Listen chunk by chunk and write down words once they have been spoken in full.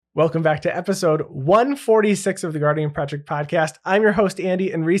Welcome back to episode 146 of the Guardian Project podcast. I'm your host,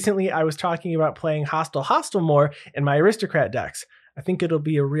 Andy, and recently I was talking about playing Hostile more in my Aristocrat decks. I think it'll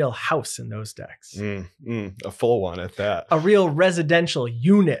be a real house in those decks. A full one at that. A real residential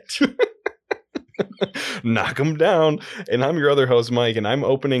unit. Knock them down. And I'm your other host, Mike, and I'm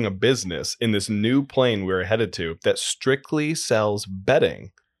opening a business in this new plane we're headed to that strictly sells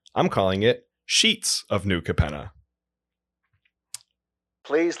bedding. I'm calling it Sheets of New Capenna.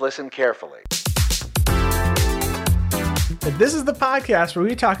 Please listen carefully. This is the podcast where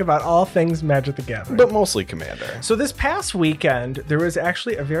we talk about all things Magic the Gathering. But mostly Commander. So this past weekend, there was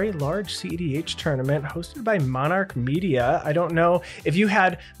actually a very large CEDH tournament hosted by Monarch Media. I don't know if you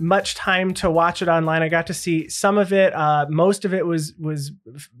had much time to watch it online. I got to see some of it. Most of it was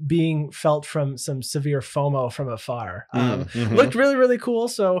being felt from some severe FOMO from afar. Looked really, really cool.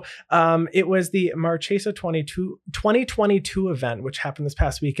 So it was the Marchesa 2022 event, which happened this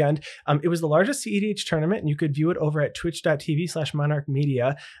past weekend. It was the largest CEDH tournament, and you could view it over at twitch.tv/Monarch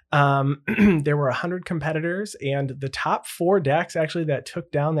Media. There were 100 competitors, and the top 4 decks actually that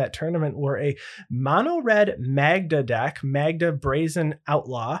took down that tournament were a mono red Magda deck, Magda Brazen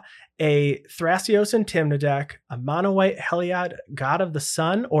Outlaw, a Thrasios and Tymna deck, a mono white Heliod God of the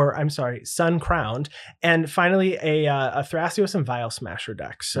Sun, Sun Crowned, and finally a Thrasios and Vial Smasher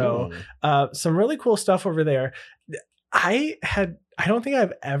deck. So some really cool stuff over there. I don't think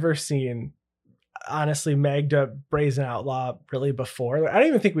I've ever seen, honestly, Magda Brazen Outlaw really before. I don't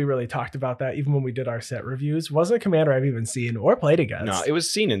even think we really talked about that even when we did our set reviews. Wasn't a commander I've even seen or played against. No, it was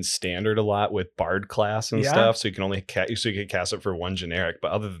seen in standard a lot with Bard class and stuff, so you can only cast it for one generic.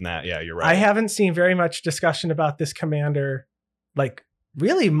 But other than that, yeah, you're right. I haven't seen very much discussion about this commander, like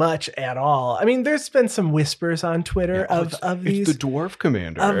really much at all. I mean, there's been some whispers on Twitter of these, the dwarf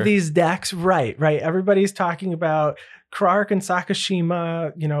commander of these decks. Right. Everybody's talking about Krark and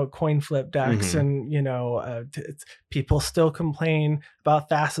Sakashima, coin flip decks, and people still complain about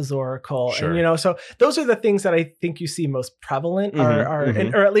Thassa's Oracle, and so those are the things that I think you see most prevalent,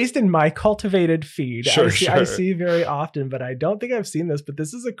 or at least in my cultivated feed. I see very often, but I don't think I've seen this. But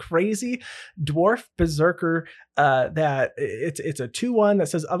this is a crazy dwarf berserker that it's a 2/1 that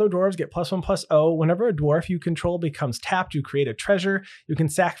says other dwarves get +1/+0. Whenever a dwarf you control becomes tapped, you create a treasure. You can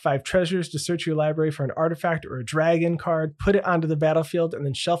sack 5 treasures to search your library for an artifact or a dragon card, put it onto the battlefield, and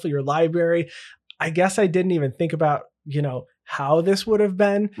then shuffle your library. I guess I didn't even think about, how this would have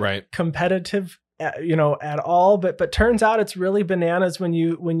been competitive, at all. But turns out it's really bananas when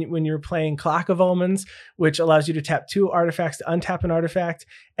you're playing Clock of Omens, which allows you to tap 2 artifacts to untap an artifact.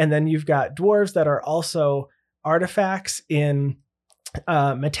 And then you've got dwarves that are also artifacts in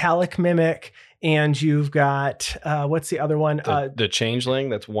Metallic Mimic. And you've got, what's the other one? The Changeling,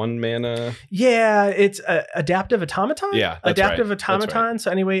 that's 1 mana. Yeah, it's Adaptive Automaton. Yeah, that's Adaptive right. Automaton. That's right. So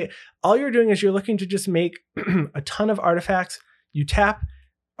anyway, all you're doing is you're looking to just make a ton of artifacts. You tap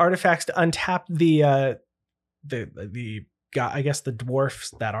artifacts to untap the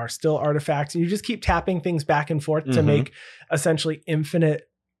dwarfs that are still artifacts. And you just keep tapping things back and forth to make essentially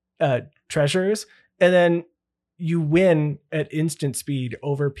infinite treasures. And then you win at instant speed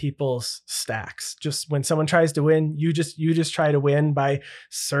over people's stacks. Just when someone tries to win, you just try to win by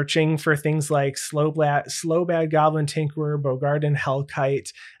searching for things like Slowbad Goblin Tinkerer, Bogarden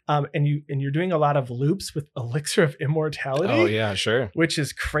Hellkite, and you're doing a lot of loops with Elixir of Immortality. Oh yeah, sure. Which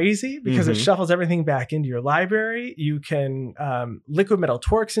is crazy because it shuffles everything back into your library. You can Liquid Metal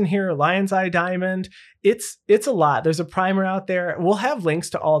Torques in here, Lion's Eye Diamond. It's a lot. There's a primer out there. We'll have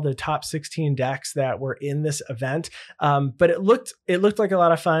links to all the top 16 decks that were in this event. But it looked like a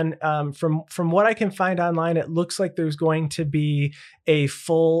lot of fun. From what I can find online, it looks like there's going to be a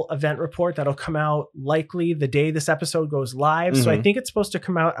full event report that'll come out likely the day this episode goes live. So I think it's supposed to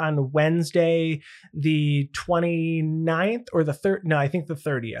come out on Wednesday, the 29th or the 3rd. No, I think the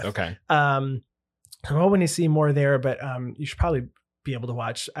 30th. Okay. I'm hoping to see more there, but you should probably be able to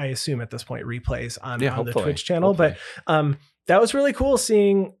watch, I assume at this point, replays on the Twitch channel. Hopefully. But that was really cool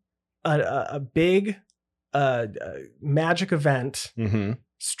seeing a big Magic event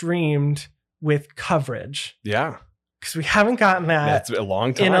streamed with coverage. Yeah. Because we haven't gotten that. That's a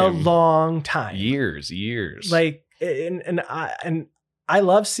long time. In a long time. Years. Like, and I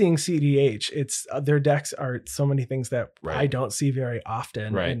love seeing CDH. It's their decks are so many things that I don't see very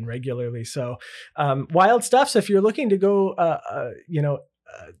often and regularly. So wild stuff. So if you're looking to go,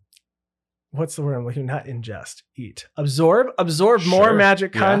 what's the word I'm looking? Not ingest, eat, absorb more Sure.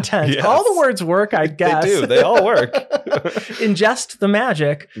 magic Yeah. content. Yes. All the words work, I guess. They do. They all work. Ingest the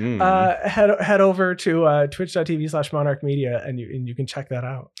magic. Mm. Head over to twitch.tv/Monarch Media and you can check that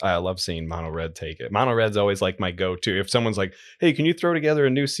out. I love seeing Mono Red take it. Mono Red's always like my go-to. If someone's like, hey, can you throw together a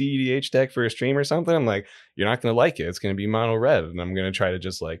new CEDH deck for a stream or something? I'm like, you're not going to like it. It's going to be Mono Red. And I'm going to try to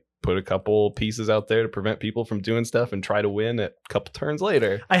just like put a couple pieces out there to prevent people from doing stuff and try to win a couple turns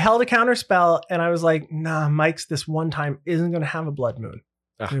later. I held a counter spell and I was like, nah, Mike's this one time isn't going to have a blood moon.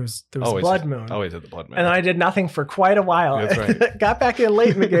 There was Always- blood moon. Always at the blood moon. And I did nothing for quite a while. That's right. Got back in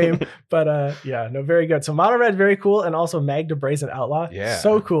late in the game, but yeah, no, very good. So Mono Red, very cool, and also Magda Brazen Outlaw. Yeah.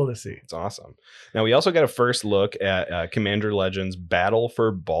 So cool to see. It's awesome. Now, we also got a first look at Commander Legends Battle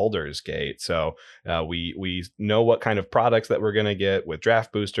for Baldur's Gate. So we know what kind of products that we're going to get with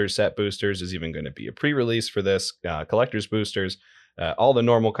draft boosters, set boosters. There's even going to be a pre-release for this, collector's boosters, all the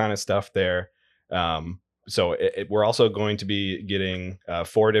normal kind of stuff there. So we're also going to be getting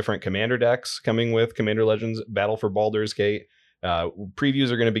 4 different commander decks coming with Commander Legends Battle for Baldur's Gate. Previews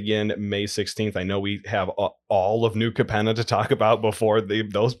are going to begin May 16th. I know we have all of New Capenna to talk about before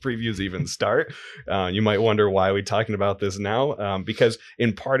those previews even start. You might wonder why we're talking about this now, because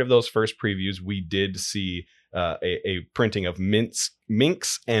in part of those first previews, we did see a printing of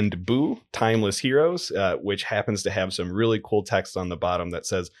Minx and Boo, Timeless Heroes, which happens to have some really cool text on the bottom that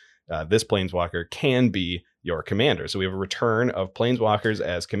says, this Planeswalker can be your commander. So we have a return of Planeswalkers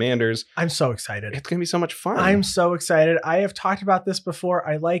as commanders. I'm so excited. It's going to be so much fun. I'm so excited. I have talked about this before.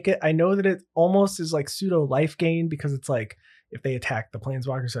 I like it. I know that it almost is like pseudo life gain because it's like if they attack the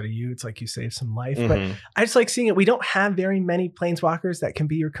Planeswalkers out of you, it's like you save some life. But I just like seeing it. We don't have very many Planeswalkers that can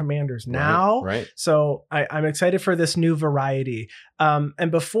be your commanders now. Right. So I'm excited for this new variety.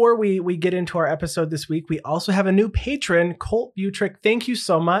 And before we get into our episode this week, we also have a new patron, Colt Butrick. Thank you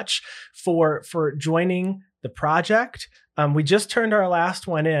so much for joining the project. We just turned our last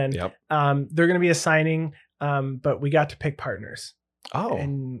one in. Yep. They're going to be assigning, but we got to pick partners. Oh,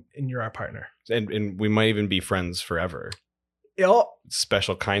 And you're our partner. and we might even be friends forever.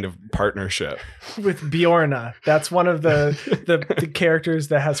 Special kind of partnership With Bjorna. That's one of the characters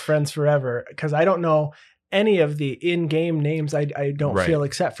that has friends forever. Because I don't know any of the in-game names I don't Right. feel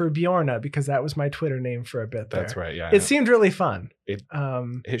except for Bjorna, because that was my Twitter name for a bit there. That's right. Yeah, It seemed really fun.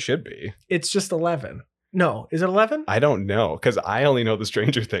 it should be. It's just 11. No, is it 11? I don't know because I only know the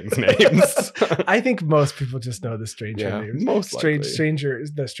Stranger Things names. I think most people just know the Stranger names. most likely. Stranger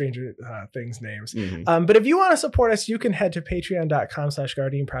Things names. Mhm. But if you want to support us, you can head to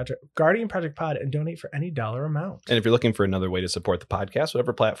patreon.com/Guardian Project Pod and donate for any dollar amount. And if you're looking for another way to support the podcast,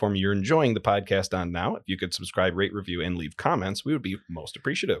 whatever platform you're enjoying the podcast on now, if you could subscribe, rate, review, and leave comments, we would be most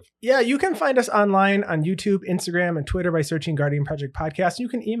appreciative. Yeah, you can find us online on YouTube, Instagram, and Twitter by searching Guardian Project Podcast. You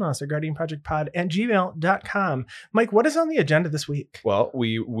can email us at guardianprojectpod@gmail.com. Mike, what is on the agenda this week? Well,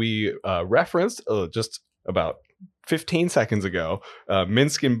 we referenced just about 15 seconds ago,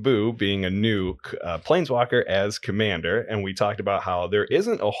 Minsk and Boo being a new Planeswalker as commander. And we talked about how there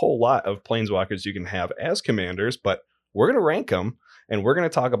isn't a whole lot of Planeswalkers you can have as commanders, but we're going to rank them. And we're going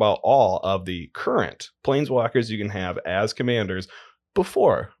to talk about all of the current Planeswalkers you can have as commanders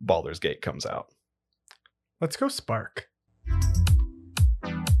before Baldur's Gate comes out. Let's go Spark.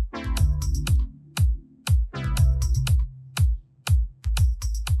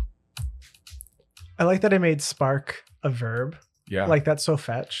 I like that I made Spark a verb. Yeah. Like that's so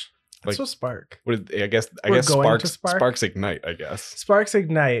fetch. That's Like- so Spark. I guess We're going to Spark? Sparks Ignite, I guess. Sparks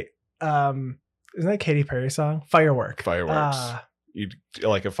Ignite. Isn't that a Katy Perry song? Firework. Fireworks. Ah. You'd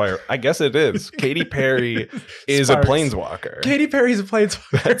like a fire. I guess it is. Katy Perry is Sparks. a Planeswalker. Katy Perry's a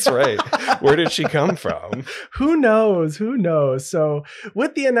Planeswalker. That's right. Where did she come from? Who knows? Who knows? So,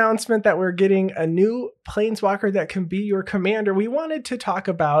 with the announcement that we're getting a new Planeswalker that can be your commander, we wanted to talk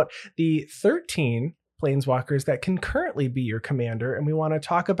about the 13 Planeswalkers that can currently be your commander. And we want to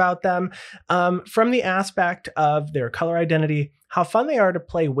talk about them from the aspect of their color identity, how fun they are to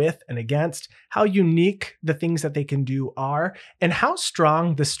play with and against, how unique the things that they can do are, and how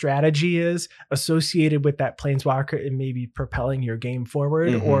strong the strategy is associated with that Planeswalker and maybe propelling your game forward,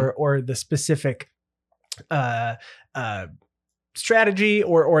 Mhm. or the specific strategy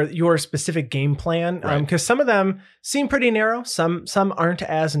or your specific game plan, Right. because some of them seem pretty narrow, some aren't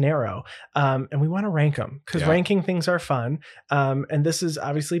as narrow, and we want to rank them because Yeah. ranking things are fun, and this is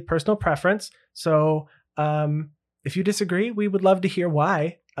obviously personal preference. So if you disagree, we would love to hear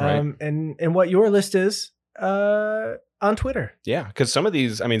why, Right. and what your list is on Twitter. Yeah, because some of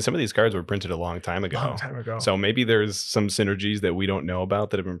these cards were printed a long time ago. Long time ago. So maybe there's some synergies that we don't know about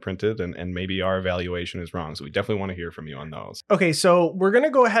that have been printed, and maybe our evaluation is wrong. So we definitely want to hear from you on those. Okay, so we're going to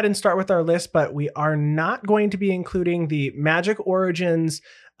go ahead and start with our list, but we are not going to be including the Magic Origins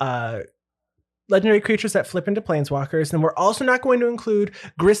legendary creatures that flip into planeswalkers. And we're also not going to include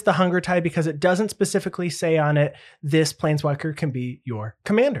Grist the Hungertide because it doesn't specifically say on it, this planeswalker can be your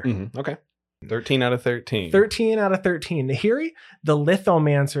commander. Okay. 13 out of 13. 13 out of 13. Nahiri, the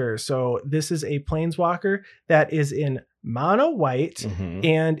Lithomancer. So this is a planeswalker that is in mono white,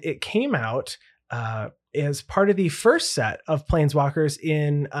 and it came out as part of the first set of planeswalkers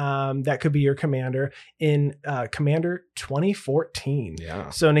in that could be your commander in Commander 2014.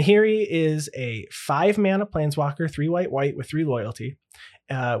 Yeah. So Nahiri is a 5-mana planeswalker, 3 white with 3 loyalty,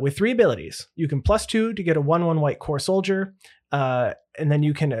 with 3 abilities. You can +2 to get a 1/1 white core soldier, and then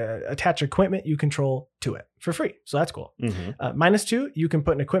you can attach equipment you control to it for free. So that's cool. -2, you can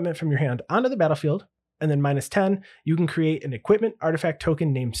put an equipment from your hand onto the battlefield. And then -10, you can create an equipment artifact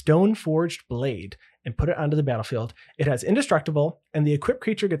token named Stoneforged Blade and put it onto the battlefield. It has indestructible, and the equipped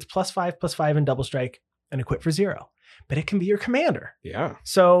creature gets +5/+5 and double strike and equip for 0. But it can be your commander. Yeah.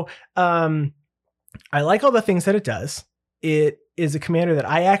 So I like all the things that it does. It is a commander that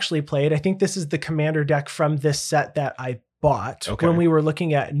I actually played. I think this is the commander deck from this set that I bought when we were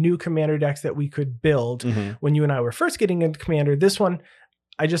looking at new commander decks that we could build when you and I were first getting into commander. This one,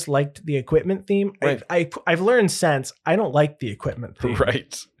 I just liked the equipment theme. Right. I've learned since I don't like the equipment theme.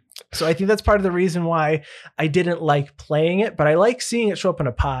 Right. So I think that's part of the reason why I didn't like playing it, but I like seeing it show up in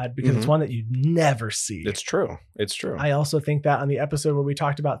a pod because it's one that you'd never see. It's true. It's true. I also think that on the episode where we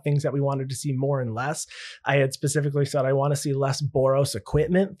talked about things that we wanted to see more and less, I had specifically said I want to see less Boros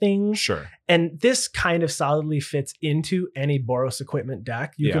equipment things. Sure. And this kind of solidly fits into any Boros equipment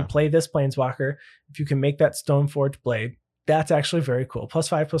deck. You can play this Planeswalker. If you can make that Stoneforged Blade, that's actually very cool.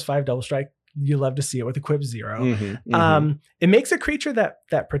 +5/+5 double strike. You love to see it with equip 0. It makes a creature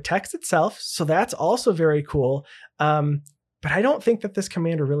that protects itself. So that's also very cool. But I don't think that this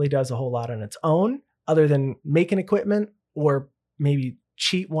commander really does a whole lot on its own other than make an equipment or maybe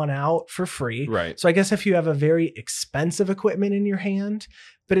cheat one out for free. Right. So I guess if you have a very expensive equipment in your hand,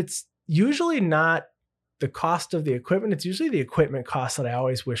 but it's usually not the cost of the equipment. It's usually the equipment cost that I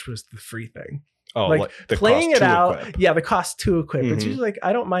always wish was the free thing. Oh, like the playing cost it to out. equip. Yeah, the cost to equip. It's usually like,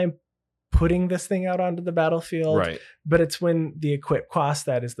 I don't mind putting this thing out onto the battlefield, Right. but it's when the equip cost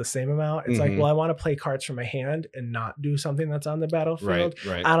that is the same amount. It's like, well, I want to play cards from my hand and not do something that's on the battlefield.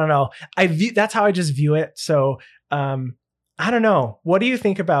 Right. I don't know. That's how I just view it. So I don't know. What do you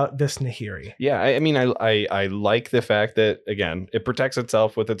think about this Nahiri? Yeah, I mean, I like the fact that, again, it protects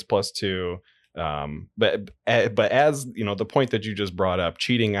itself with its +2. But as you know, the point that you just brought up,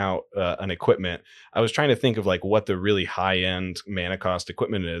 cheating out an equipment, I was trying to think of like what the really high end mana cost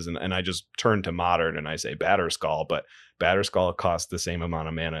equipment is, and I just turned to modern and I say Batterskull, but Batterskull costs the same amount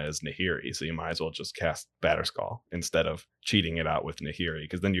of mana as Nahiri, so you might as well just cast Batterskull instead of cheating it out with Nahiri,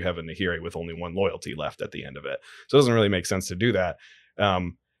 because then you have a Nahiri with only 1 loyalty left at the end of it. So it doesn't really make sense to do that.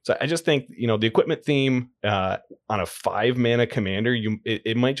 So I just think, you know, the equipment theme on a 5-mana commander,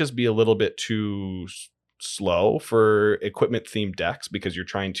 it might just be a little bit too slow for equipment themed decks, because you're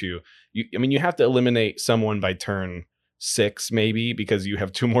trying to, you have to eliminate someone by turn 6 maybe, because you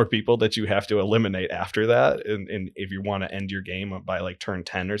have 2 more people that you have to eliminate after that. And if you want to end your game by like turn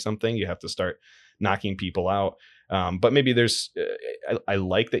 10 or something, you have to start knocking people out. But maybe there's, I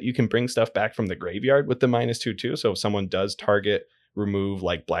like that you can bring stuff back from the graveyard with the -2 too. So if someone does target, remove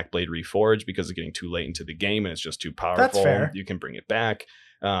like Blackblade Reforged because it's getting too late into the game and it's just too powerful, That's fair. You can bring it back.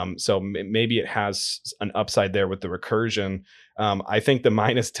 So maybe it has an upside there with the recursion. I think the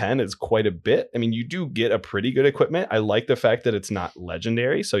 -10 is quite a bit. I mean, you do get a pretty good equipment. I like the fact that it's not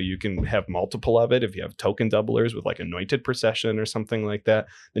legendary, so you can have multiple of it. If you have token doublers with like Anointed Procession or something like that,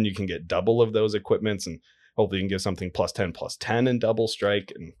 then you can get double of those equipments, and hopefully you can get something +10/+10 and double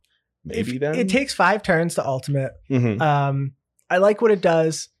strike, and maybe then it takes 5 turns to ultimate. I like what it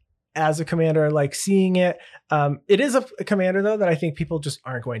does as a commander. I like seeing it. It is a commander though that I think people just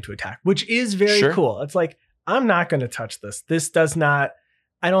aren't going to attack, which is very cool. It's like, I'm not going to touch this. This does not,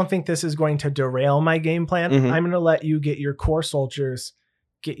 I don't think this is going to derail my game plan. I'm going to let you get your core soldiers,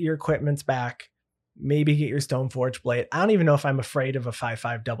 get your equipments back, maybe get your Stoneforged Blade. I don't even know if I'm afraid of a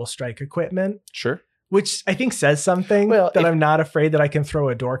 5/5 double strike equipment. Sure. Which I think says something, that I'm not afraid that I can throw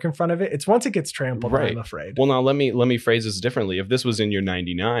a dork in front of it. It's once it gets trampled, I'm afraid. Well, now let me phrase this differently. If this was in your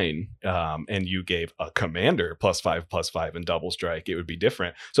 99 and you gave a commander +5/+5 and double strike, it would be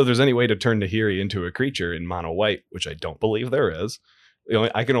different. So if there's any way to turn Nahiri into a creature in mono white, which I don't believe there is,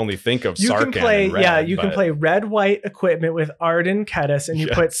 I can only think of You Sarkhan can play, and red, you can play red-white equipment with Arden, Kedis, and you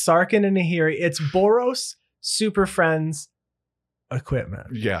put Sarkhan and Nahiri. It's Boros Super Friends equipment.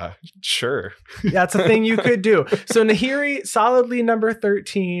 Yeah, sure. That's a thing you could do. So Nahiri, solidly number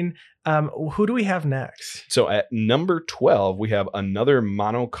 13. Who do we have next? So at number 12, we have another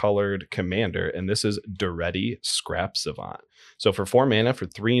monocolored commander, and this is Daretti Scrap Savant. So for 4 mana, for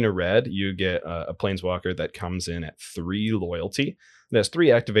 3 and a red, you get a planeswalker that comes in at 3 loyalty. It has 3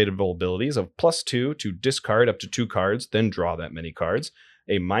 activatable abilities of +2 to discard up to 2 cards, then draw that many cards.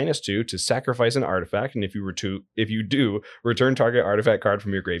 A -2 to sacrifice an artifact, and if you do, return target artifact card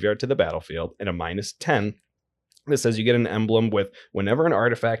from your graveyard to the battlefield, and a -10 that says you get an emblem with whenever an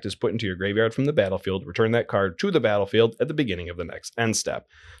artifact is put into your graveyard from the battlefield, return that card to the battlefield at the beginning of the next end step.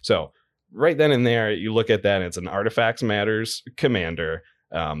 So right then and there, you look at that, and it's an Artifacts Matters commander.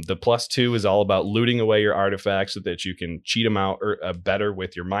 The +2 is all about looting away your artifacts so that you can cheat them out or better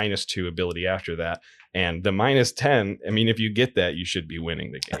with your -2 ability after that. And the -10, I mean, if you get that, you should be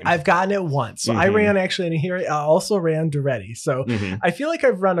winning the game. I've gotten it once. So I ran actually in here. I also ran Daretti. So I feel like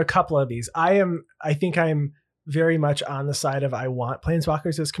I've run a couple of these. I think I'm very much on the side of I want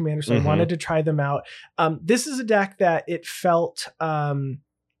planeswalkers as commanders. So I wanted to try them out. This is a deck that it felt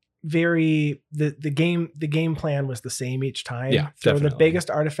very the game plan was the same each time. Yeah, throw definitely. the biggest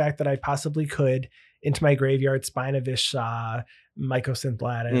artifact that I possibly could into my graveyard, Spine of Ishsa, Mycosynth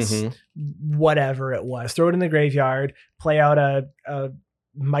Lattice, whatever it was. Throw it in the graveyard, play out a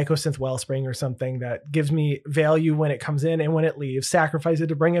Mycosynth Wellspring or something that gives me value when it comes in and when it leaves, sacrifice it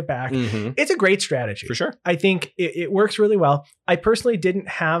to bring it back. It's a great strategy. For sure. I think it works really well. I personally didn't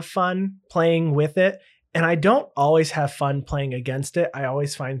have fun playing with it, and I don't always have fun playing against it. I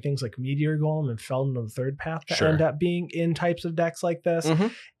always find things like Meteor Golem and Felden of the Third Path that end up being in types of decks like this.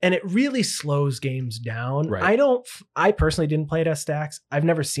 And it really slows games down. Right. I personally didn't play it as stacks. I've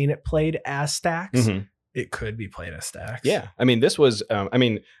never seen it played as stacks. It could be played as stacks. Yeah, I mean, this was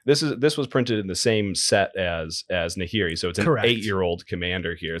this was printed in the same set as Nahiri, so it's an 8-year-old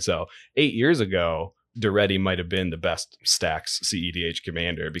commander here. So 8 years ago, Daretti might have been the best stacks CEDH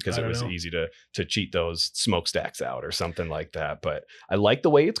commander because it was easy to cheat those smokestacks out or something like that. But I like the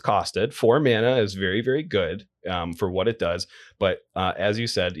way it's costed. 4 mana is very, very good for what it does. But as you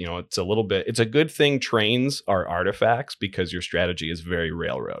said, it's a good thing trains are artifacts because your strategy is very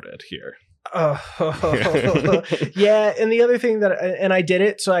railroaded here. Yeah, and the other thing and I did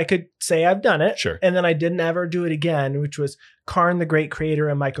it so I could say I've done it. Sure. And then I didn't ever do it again, which was Karn the Great Creator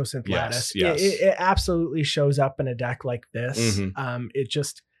and Mycosynth Lattice. Yes. It absolutely shows up in a deck like this.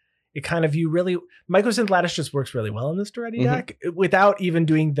 Mycosynth Lattice just works really well in this Daretti deck without even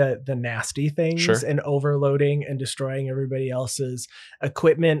doing the nasty things and overloading and destroying everybody else's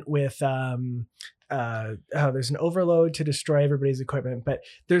equipment with there's an overload to destroy everybody's equipment, but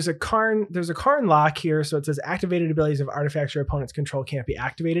there's a Karn lock here. So it says activated abilities of artifacts your opponent's control can't be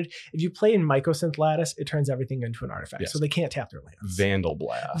activated. If you play in Mycosynth Lattice, it turns everything into an artifact. So they can't tap their lands. Vandal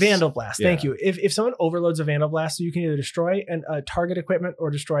Blast. Thank you. If someone overloads a Vandal Blast, so you can either destroy a target equipment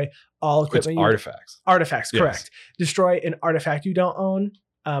or destroy all equipment. Artifacts, correct. Destroy an artifact you don't own,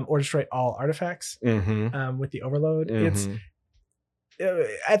 or destroy all artifacts with the overload. It's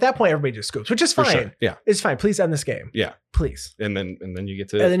at that point everybody just scoops, which is fine. Sure. Yeah, it's fine. Please end this game. Yeah, please. And then you get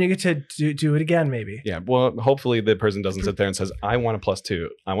to do it again, maybe. Yeah. Well, hopefully the person doesn't sit there and says, "I want a +2.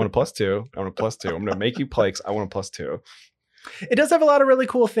 I want a +2. I want a +2. I'm going to make you play. I want a +2." It does have a lot of really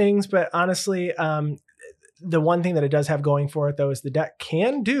cool things, but honestly, the one thing that it does have going for it though is the deck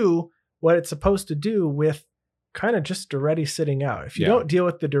can do what it's supposed to do with kind of just Daretti sitting out. If you don't deal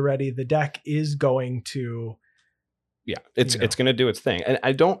with the Daretti, the deck is going to. Yeah, it's going to do its thing. And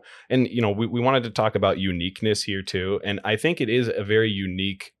we wanted to talk about uniqueness here too. And I think it is a very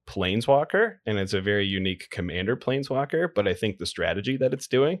unique planeswalker and it's a very unique commander planeswalker. But I think the strategy that it's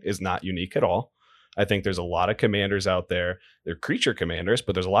doing is not unique at all. I think there's a lot of commanders out there. They're creature commanders,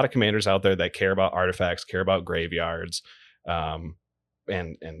 but there's a lot of commanders out there that care about artifacts, care about graveyards.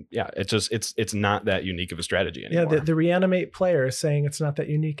 And yeah, it's not that unique of a strategy anymore. Yeah, the Reanimate player is saying it's not that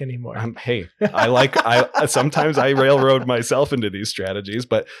unique anymore. Hey, I sometimes I railroad myself into these strategies,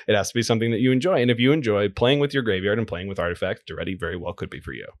 but it has to be something that you enjoy. And if you enjoy playing with your graveyard and playing with artifacts, Daretti very well could be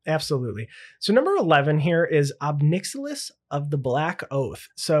for you. Absolutely. So number 11 here is Obnixilis of the Black Oath.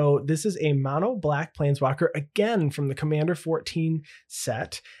 So this is a mono black planeswalker, again from the Commander 14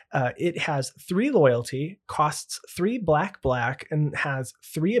 set. It has 3 loyalty, costs 3 black, and has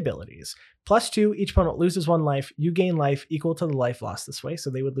 3 abilities. +2, each opponent loses 1 life. You gain life equal to the life lost this way. So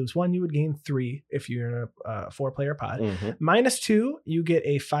they would lose 1, you would gain 3 if you're in a 4-player pod. -2, you get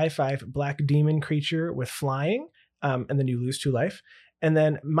a 5/5 black demon creature with flying, and then you lose 2 life. And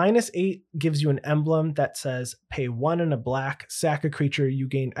then -8 gives you an emblem that says pay 1 and a black, sack a creature, you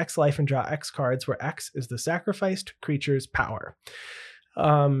gain X life and draw X cards, where X is the sacrificed creature's power.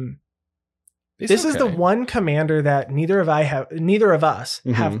 This is the one commander that neither of us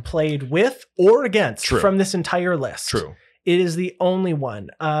have played with or against from this entire list. True. It is the only one.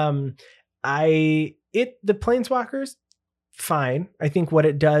 The Planeswalkers, fine. I think what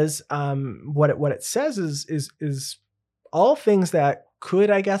it does, what it says is all things that could,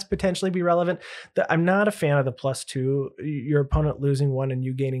 I guess, potentially be relevant. I'm not a fan of the +2. Your opponent losing 1 and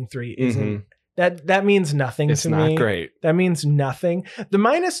you gaining 3 isn't. That means nothing to me. It's not great. That means nothing. The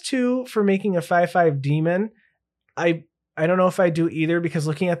 -2 for making a 5/5 demon, I don't know if I do either, because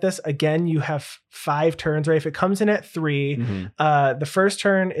looking at this again, you have 5 turns, right? If it comes in at 3, the first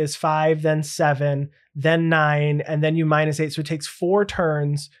turn is 5, then 7, then 9, and then you -8. So it takes 4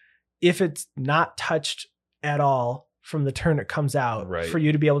 turns if it's not touched at all from the turn it comes out for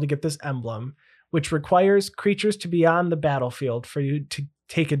you to be able to get this emblem, which requires creatures to be on the battlefield for you to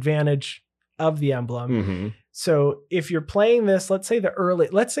take advantage of the emblem. So if you're playing this, let's say the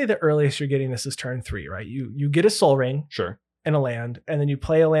earliest you're getting this is turn 3, right? You get a Soul Ring, and a land, and then you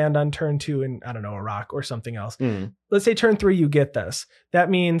play a land on turn 2 and I don't know, a rock or something else. Let's say turn 3 you get this. That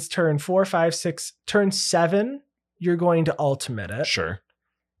means turn 4, 5, 6, turn 7 you're going to ultimate it.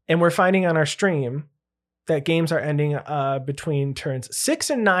 And we're finding on our stream that games are ending between turns 6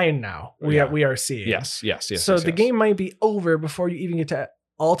 and 9 now. We are seeing. Yes. So the game might be over before you even get to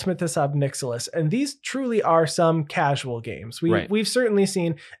ultimate this Ob Nixilis. And these truly are some casual games. We've certainly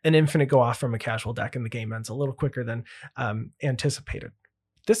seen an infinite go off from a casual deck and the game ends a little quicker than anticipated.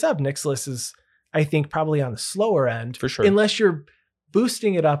 This Ob Nixilis is, I think, probably on the slower end. For sure. Unless you're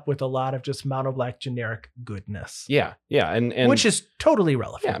boosting it up with a lot of just mono black generic goodness. Yeah. And which is totally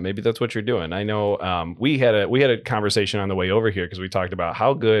relevant. Yeah, maybe that's what you're doing. I know we had a conversation on the way over here because we talked about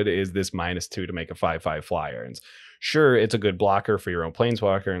how good is this -2 to make a 5/5 flyer. And sure, it's a good blocker for your own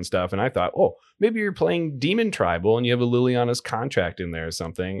Planeswalker and stuff. And I thought, oh, maybe you're playing Demon Tribal and you have a Liliana's Contract in there or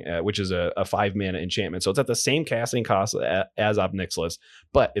something, which is a 5-mana enchantment. So it's at the same casting cost as Ob Nixilis,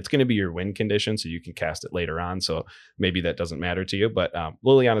 but it's going to be your win condition, so you can cast it later on. So maybe that doesn't matter to you. But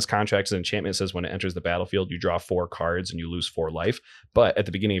Liliana's Contract is an enchantment. It says when it enters the battlefield, you draw 4 cards and you lose 4 life. But at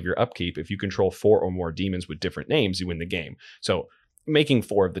the beginning of your upkeep, if you control 4 or more demons with different names, you win the game. So making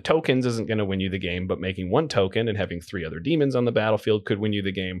 4 of the tokens isn't going to win you the game, but making 1 token and having 3 other demons on the battlefield could win you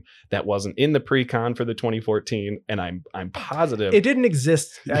the game. That wasn't in the pre-con for the 2014, and I'm positive it didn't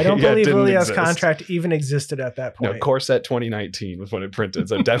exist. I don't believe Liliana's Contract even existed at that point. No, Core Set 2019 was when it printed,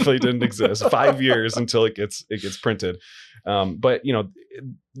 so it definitely didn't exist. 5 years until it gets printed. But you know,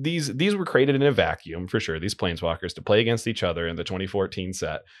 these were created in a vacuum for sure. These Planeswalkers to play against each other in the 2014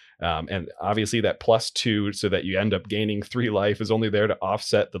 set. And obviously that +2 so that you end up gaining 3 life is only there to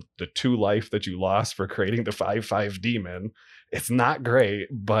offset the 2 life that you lost for creating the 5/5 demon. It's not great,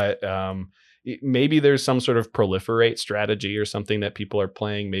 but maybe there's some sort of proliferate strategy or something that people are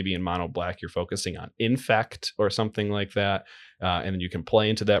playing. Maybe in mono black, you're focusing on infect or something like that. And then you can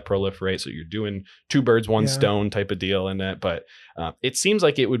play into that proliferate. So you're doing 2 birds, 1 stone type of deal in it. But it seems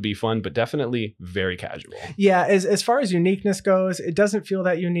like it would be fun, but definitely very casual. Yeah. As far as uniqueness goes, it doesn't feel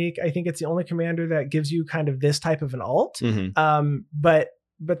that unique. I think it's the only commander that gives you kind of this type of an alt.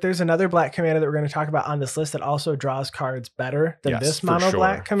 But there's another black commander that we're going to talk about on this list that also draws cards better than this mono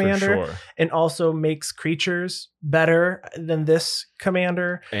black commander, and also makes creatures better than this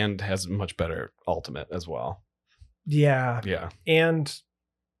commander, and has much better ultimate as well. Yeah. And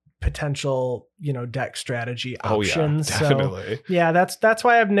potential, deck strategy options. Oh, yeah, definitely. So, yeah, that's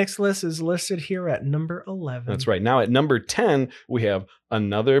why Ob Nixilis is listed here at number 11. That's right. Now at number 10, we have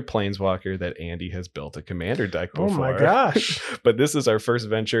another Planeswalker that Andy has built a commander deck before. Oh my gosh. But this is our first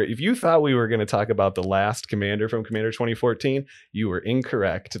venture. If you thought we were going to talk about the last commander from Commander 2014, you were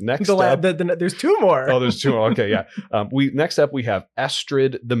incorrect. Next up, there's 2 more. Oh, there's 2 more. Okay, yeah. Next up, we have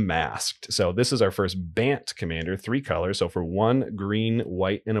Estrid the Masked. So this is our first Bant commander, 3 colors. So for 1 green,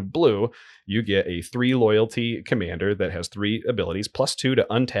 white, and a blue, you get a 3 loyalty commander that has 3 abilities, +2 to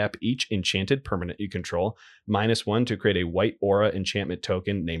untap each enchanted permanent you control, -1 to create a white aura enchantment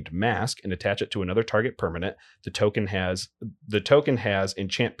token named Mask and attach it to another target permanent. The token has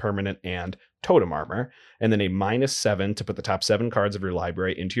enchant permanent and totem armor, and then a -7 to put the top 7 cards of your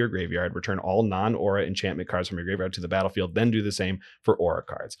library into your graveyard. Return all non-aura enchantment cards from your graveyard to the battlefield, then do the same for aura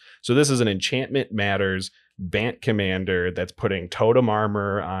cards. So this is an Enchantment Matters Bant commander that's putting totem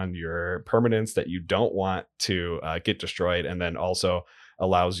armor on your permanents that you don't want to get destroyed, and then also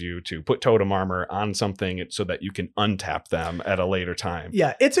allows you to put totem armor on something so that you can untap them at a later time.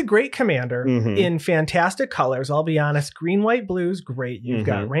 Yeah, it's a great commander in fantastic colors. I'll be honest, green, white, blue's great. You've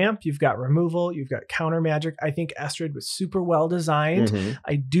got ramp, you've got removal, you've got counter magic. I think Estrid was super well designed.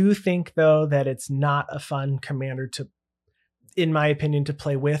 I do think, though, that it's not a fun commander to, in my opinion, to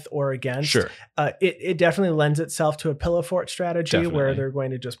play with or against. Sure. It definitely lends itself to a pillow fort strategy where they're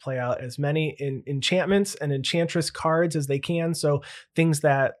going to just play out as many enchantments and enchantress cards as they can. So things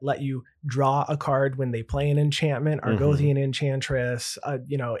that let you draw a card when they play an enchantment, Argothian Enchantress,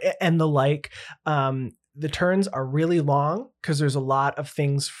 and the like. The turns are really long because there's a lot of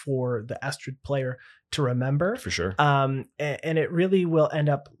things for the Estrid player to remember. For sure. And it really will end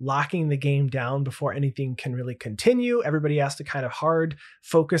up locking the game down before anything can really continue. Everybody has to kind of hard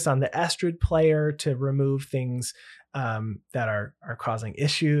focus on the Estrid player to remove things that are causing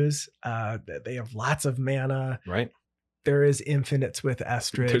issues. They have lots of mana. Right. There is infinites with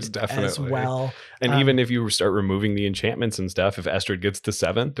Estrid as well. And even if you start removing the enchantments and stuff, if Estrid gets to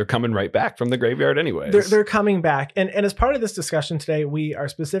 7, they're coming right back from the graveyard anyways. They're coming back. And as part of this discussion today, we are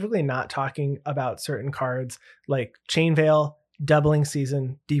specifically not talking about certain cards like Chain Veil, Doubling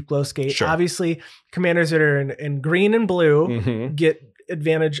Season, Deep Glow Skate. Sure. Obviously, commanders that are in green and blue can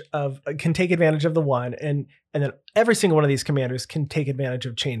take advantage of the one, and then every single one of these commanders can take advantage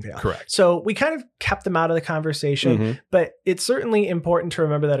of Chain Veil. Correct. So we kind of kept them out of the conversation, but it's certainly important to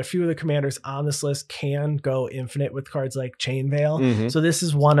remember that a few of the commanders on this list can go infinite with cards like Chain Veil. So this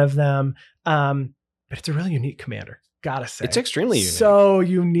is one of them, but it's a really unique commander. Gotta say, it's extremely unique. So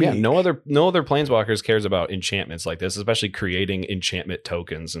unique. Yeah, no other Planeswalkers cares about enchantments like this, especially creating enchantment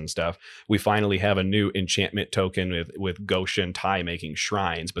tokens and stuff. We finally have a new enchantment token with Goshen Tai making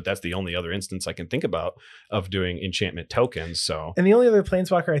shrines, but that's the only other instance I can think about of doing enchantment tokens. So, and the only other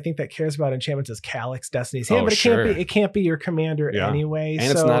Planeswalker I think that cares about enchantments is Calyx, Destiny's Hand, but it can't be your commander anyway.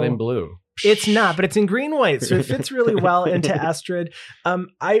 And it's not in blue. It's not, but it's in green white, so it fits really well into Estrid.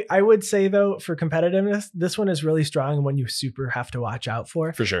 I would say, though, for competitiveness, this one is really strong and one you super have to watch out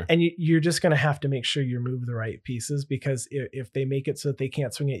for. For sure. And you're just going to have to make sure you move the right pieces, because if they make it so that they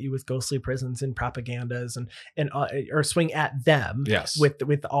can't swing at you with ghostly prisons and propagandas or swing at them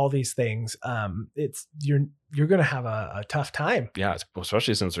with all these things, you're going to have a tough time. Yeah,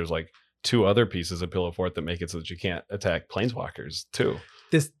 especially since there's like 2 other pieces of Pillow Fort that make it so that you can't attack Planeswalkers too.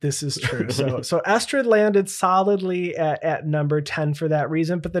 This is true. So Estrid landed solidly at number 10 for that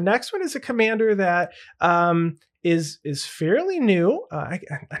reason. But the next one is a commander that is fairly new.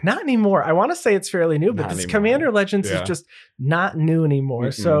 Not anymore. I want to say it's fairly new, but this Commander Legends is just not new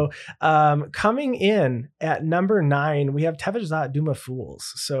anymore. So coming in at number 9, we have Tevezat Doom of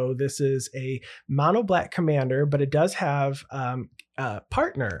Fools. So this is a mono black commander, but it does have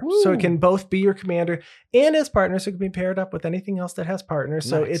partner. Ooh. So it can both be your commander and his partner. So it can be paired up with anything else that has partners.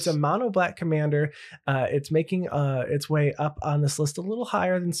 So it's a mono black commander. It's making its way up on this list a little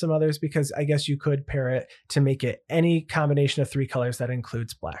higher than some others, because I guess you could pair it to make it any combination of 3 colors that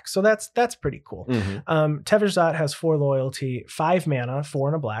includes black. So that's pretty cool. Tevezat has 4 loyalty, 5 mana, 4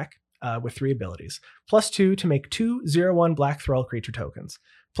 and a black, with 3 abilities. +2 to make 2 0/1 black thrall creature tokens.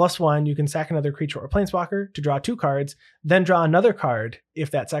 +1, you can sack another creature or planeswalker to draw 2 cards, then draw another card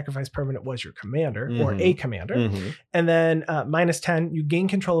if that sacrifice permanent was your commander or a commander. And then -10, you gain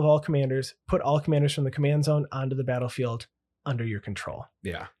control of all commanders, put all commanders from the command zone onto the battlefield under your control.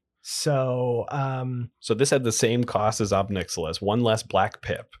 Yeah. So this had the same cost as Ob Nixilis, 1 less black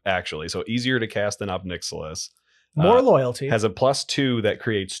pip, actually. So easier to cast than Ob Nixilis. More loyalty. Has a +2 that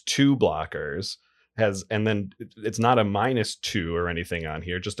creates 2 blockers. And then it's not a -2 or anything on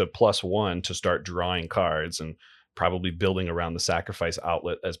here, just a +1 to start drawing cards and probably building around the sacrifice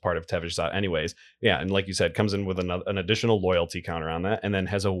outlet as part of Tevezat anyways. Yeah, and like you said, comes in with an additional loyalty counter on that, and then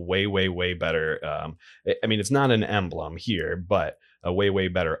has a way better, I mean, it's not an emblem here, but a way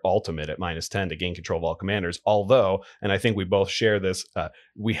better ultimate at -10 to gain control of all commanders. Although, and I think we both share this,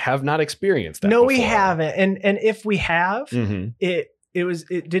 we have not experienced that before. We haven't. And if we have, it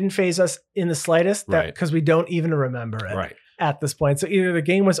didn't phase us in the slightest, because we don't even remember it at this point. So either the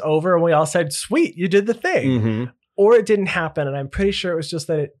game was over and we all said, sweet, you did the thing, or it didn't happen. And I'm pretty sure it was just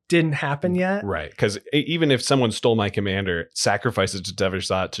that it didn't happen yet. Right. Because even if someone stole my commander, sacrificed it to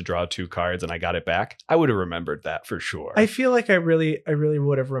Tevezat to draw 2 cards, and I got it back, I would have remembered that for sure. I feel like I really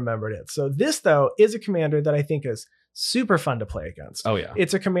would have remembered it. So this, though, is a commander that I think is super fun to play against. Oh yeah.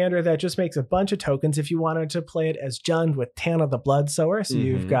 It's a commander that just makes a bunch of tokens. If you wanted to play it as Jund with Tana the Bloodsower, so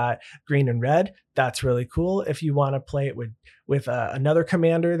you've got green and red, that's really cool. If you want to play it with another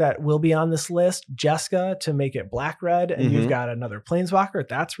commander that will be on this list, Jeska, to make it black red, and you've got another planeswalker,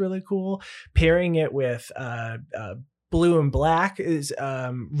 that's really cool. Pairing it with blue and black is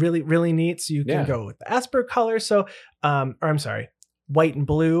really, really neat. So you can go with the Esper color. So, or I'm sorry, white and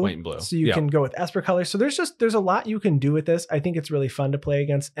blue. White and blue. So you can go with Esper color. So there's a lot you can do with this. I think it's really fun to play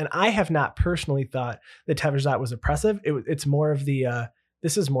against. And I have not personally thought that Teverzat was oppressive. It's more of the,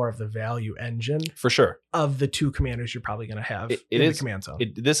 this is more of the value engine for sure of the two commanders you're probably going to have in the command zone.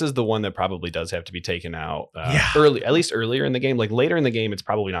 This is the one that probably does have to be taken out early, at least earlier in the game. Like later in the game, it's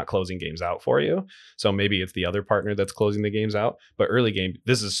probably not closing games out for you. So maybe it's the other partner that's closing the games out. But early game,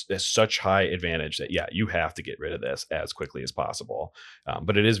 this is such high advantage that you have to get rid of this as quickly as possible.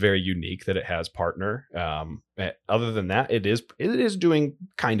 But it is very unique that it has partner. Other than that, it is doing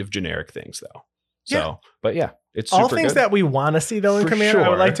kind of generic things though. So, but it's super all things good. that we want to see though in Commander. Sure. I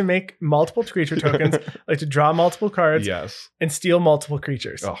would like to make multiple creature tokens, like to draw multiple cards, and steal multiple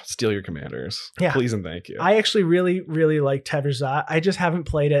creatures. Oh, steal your commanders. Yeah. Please and thank you. I actually really, really like Teverzat. I just haven't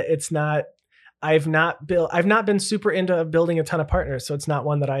played it. It's not, I've not been super into building a ton of partners, so it's not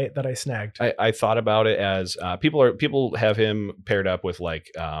one that I snagged. I thought about it as people have him paired up with like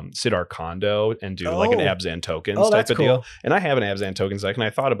Sidar Kondo and do like an Abzan tokens type of deal. And I have an Abzan tokens deck, and I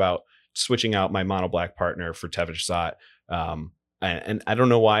thought about switching out my mono black partner for Teverzat. And I don't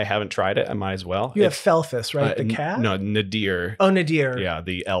know why I haven't tried it. I might as well. You have Felthus, right? The cat? No, Nadir. Oh, Nadir. Yeah,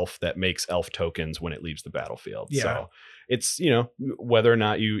 the elf that makes elf tokens when it leaves the battlefield. Yeah. So it's, whether or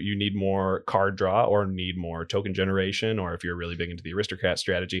not you need more card draw or need more token generation, or if you're really big into the aristocrat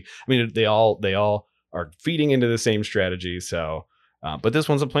strategy. I mean, they all are feeding into the same strategy. So but this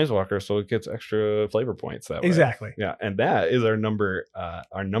one's a planeswalker, so it gets extra flavor points that way. Exactly. Yeah, and that is our number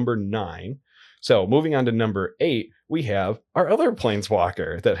 9. So moving on to number 8, we have our other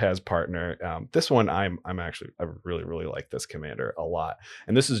planeswalker that has partner. This one I really, really like this commander a lot.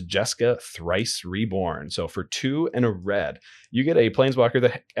 And this is Jeska Thrice Reborn. So for 2 and a red, you get a planeswalker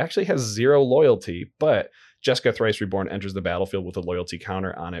that actually has 0 loyalty, but Jeska Thrice Reborn enters the battlefield with a loyalty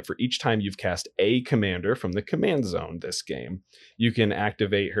counter on it for each time you've cast a commander from the command zone this game. You can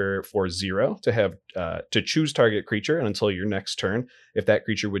activate her for 0 to have to choose target creature, and until your next turn, if that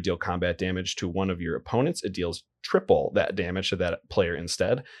creature would deal combat damage to one of your opponents, it deals triple that damage to that player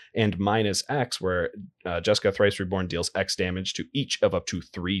instead, and minus X, where Jeska Thrice Reborn deals X damage to each of up to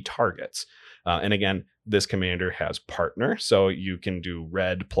 3 targets. And again, this commander has partner, so you can do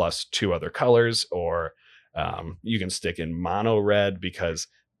red plus 2 other colors, or you can stick in mono red, because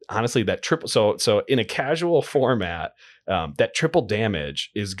honestly that triple, so in a casual format, that triple damage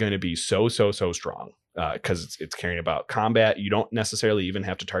is going to be so strong, because it's caring about combat. You don't necessarily even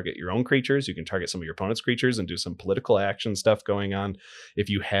have to target your own creatures. You can target some of your opponent's creatures and do some political action stuff going on. If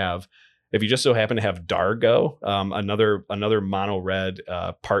you just so happen to have Dargo, another mono red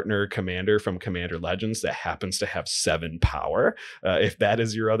partner commander from Commander Legends that happens to have 7 power, if that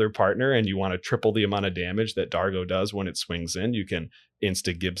is your other partner and you want to triple the amount of damage that Dargo does when it swings in, you can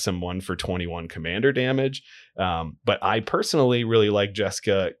insta-give someone for 21 commander damage. But I personally really like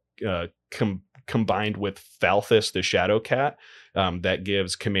Jeska combined with Falthus the Shadow Cat. That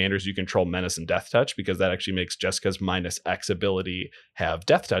gives commanders you control menace and death touch, because that actually makes Jeska's minus X ability have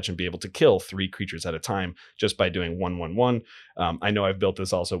death touch and be able to kill 3 creatures at a time just by doing 1/1/1. I know I've built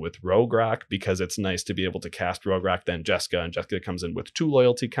this also with Rograk, because it's nice to be able to cast Rograk then Jeska, and Jeska comes in with 2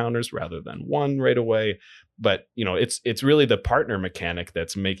 loyalty counters rather than 1 right away. But it's really the partner mechanic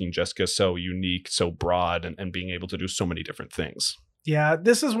that's making Jeska so unique, so broad, and being able to do so many different things. Yeah,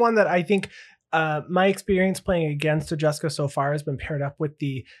 this is one that I think my experience playing against a Jeska so far has been paired up with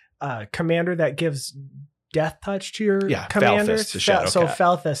the commander that gives death touch to your commander.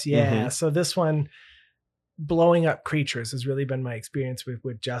 Falthus, Mm-hmm. So this one, blowing up creatures, has really been my experience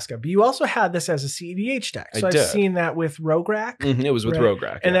with Jeska. But you also had this as a CEDH deck. So I've seen that with Rograk. Mm-hmm, it was with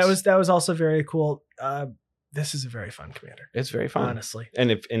Rograk. And that was also very cool. This is a very fun commander. It's very fun, honestly.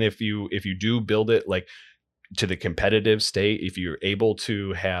 And if you do build it like to the competitive state, if you're able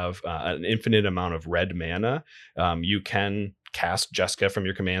to have an infinite amount of red mana, you can cast Jeska from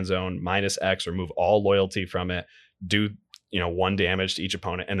your command zone, minus X, remove all loyalty from it, do 1 damage to each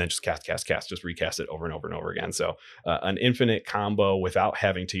opponent, and then just cast, just recast it over and over and over again. So an infinite combo without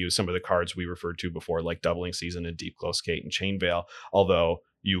having to use some of the cards we referred to before, like Doubling Season and Deep Glow Skate and Chain Veil, although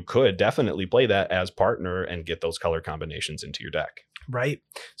you could definitely play that as partner and get those color combinations into your deck. Right.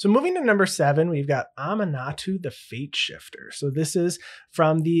 So moving to number 7, we've got Aminatou the Fate Shifter. So this is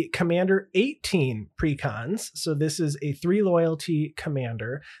from the Commander 18 precons. So this is a 3 loyalty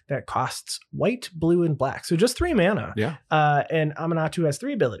commander that costs white, blue, and black. So just 3 mana. Yeah. And Aminatou has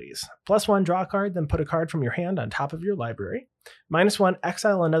 3 abilities. +1, draw a card, then put a card from your hand on top of your library. -1,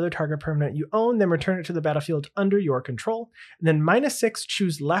 exile another target permanent you own, then return it to the battlefield under your control. And then -6,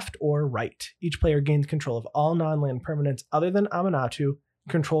 choose left or right. Each player gains control of all non-land permanents other than Aminatou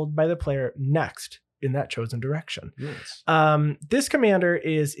controlled by the player next in that chosen direction. Nice. This commander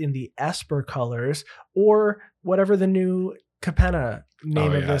is in the Esper colors, or whatever the new Capenna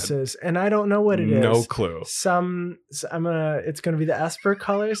name of this is, and I don't know what it is. No clue. It's gonna be the Esper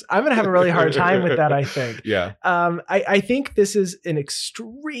colors. I'm gonna have a really hard time with that, I think. Yeah. I think this is an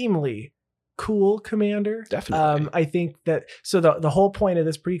extremely cool commander. Definitely. I think that the whole point of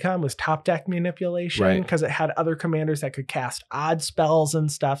this precon was top deck manipulation, because it had other commanders that could cast odd spells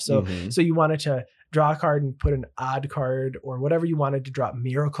and stuff. So so you wanted to draw a card and put an odd card or whatever you wanted to drop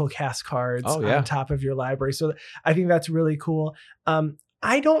miracle cast cards on top of your library. So I think that's really cool.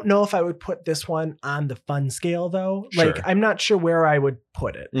 I don't know if I would put this one on the fun scale though. Like, I'm not sure where I would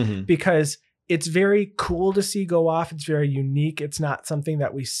put it because it's very cool to see go off. It's very unique. It's not something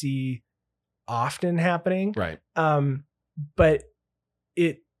that we see often happening. Right. But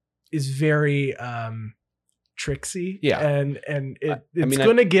it is very tricksy. Yeah. And it's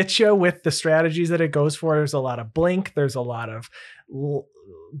going to get you with the strategies that it goes for. There's a lot of blink. There's a lot of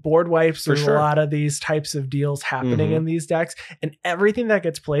board wipes. There's a lot of these types of deals happening in these decks, and everything that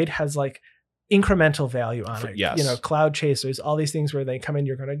gets played has like incremental value on it. Yes. You know, Cloud Chasers, all these things where they come in,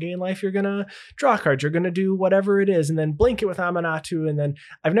 you're going to gain life, you're going to draw cards, you're going to do whatever it is, and then blink it with Aminatou. And then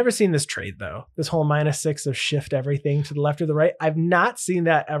I've never seen this trade though. This whole -6 of shift everything to the left or the right. I've not seen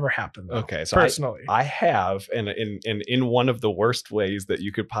that ever happen though, okay. So personally. I have, and in one of the worst ways that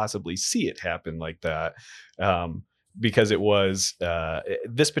you could possibly see it happen like that. Because it was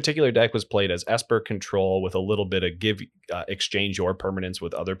this particular deck was played as Esper control with a little bit of exchange your permanents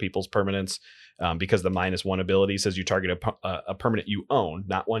with other people's permanents, because the -1 ability says you target a permanent you own,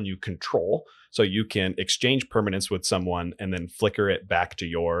 not one you control. So you can exchange permanents with someone and then flicker it back to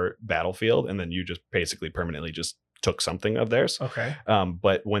your battlefield, and then you just basically permanently just took something of theirs. Okay.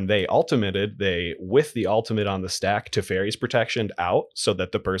 But when they ultimated, with the ultimate on the stack, Teferi's protection out so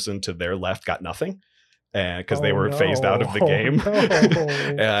that the person to their left got nothing. And because they were phased out of the game.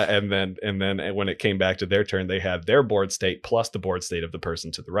 And then when it came back to their turn, they had their board state plus the board state of the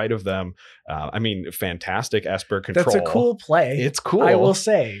person to the right of them. I mean, fantastic Esper control. That's a cool play. It's cool. I will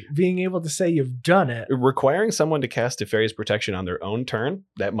say, being able to say you've done it. Requiring someone to cast Teferi's protection on their own turn,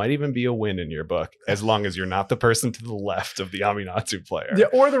 that might even be a win in your book, as long as you're not the person to the left of the Aminatou player. Yeah,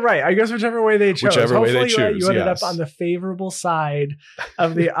 or the right. I guess whichever way they chose. Whichever way they choose. You ended up on the favorable side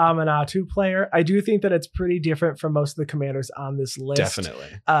of the Aminatou player. I do think that it's pretty different from most of the commanders on this list. Definitely.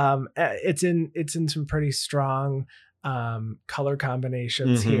 It's in some pretty strong color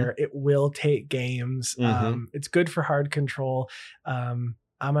combinations here. It will take games. It's good for hard control.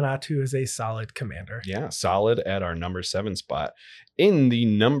 Aminatou is a solid commander. Yeah, solid at our number 7 spot. In the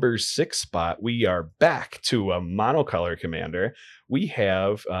number 6 spot, we are back to a monocolor commander. We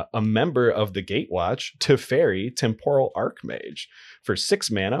have a member of the Gatewatch, Teferi, Temporal Archmage. For 6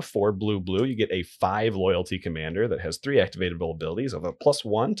 mana, 4 blue, you get a 5 loyalty commander that has 3 activatable abilities of a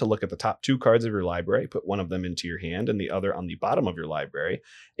 +1 to look at the top 2 cards of your library, put one of them into your hand and the other on the bottom of your library,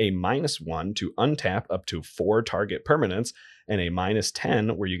 a -1 to untap up to 4 target permanents, and a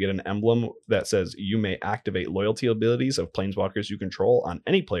 -10 where you get an emblem that says you may activate loyalty abilities of planeswalkers you control on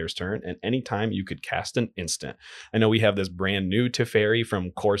any player's turn, and anytime you could cast an instant. I know we have this brand new Teferi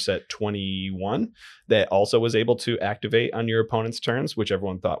from Core Set 21 that also was able to activate on your opponent's turns, which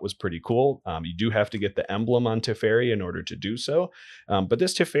everyone thought was pretty cool. You do have to get the emblem on Teferi in order to do so. But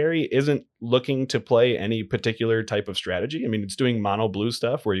this Teferi isn't looking to play any particular type of strategy. I mean, it's doing mono blue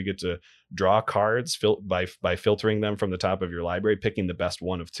stuff where you get to draw cards by filtering them from the top of your library, picking the best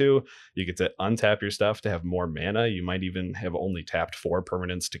one of 2. You get to untap your stuff to have more mana. You might even have only tapped 4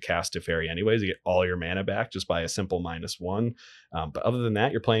 permanents to cast Teferi anyways. You get all your mana back just by a simple -1. But other than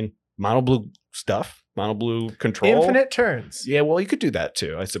that, you're playing mono blue stuff, mono blue control. Infinite turns. Yeah, well, you could do that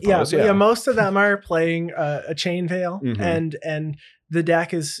too, I suppose. Yeah, most of them are playing a Chain Veil, and the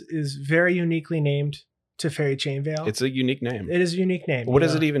deck is very uniquely named Teferi Chain Veil. It's a unique name. It is a unique name. What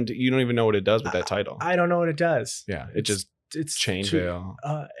does it even do? You don't even know what it does with that title. I don't know what it does. Yeah, it's Chain Veil.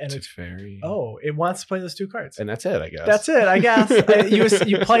 And Teferi. It wants to play those 2 cards. And that's it, I guess. That's it, I guess.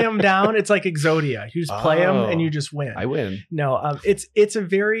 you play them down. It's like Exodia. You just play them and you just win. I win. No, it's a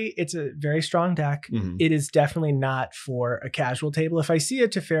very strong deck. It is definitely not for a casual table. If I see a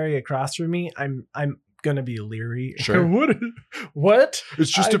Teferi across from me, I'm gonna be leery. Sure. What? It's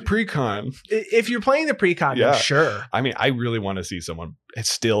just a precon. If you're playing the precon, yeah, sure. I mean, I really want to see someone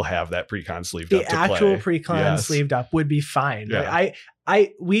still have that precon sleeved up to play. The actual precon sleeved up would be fine. Yeah.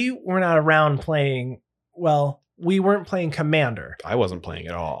 We were not around playing. Well, we weren't playing Commander. I wasn't playing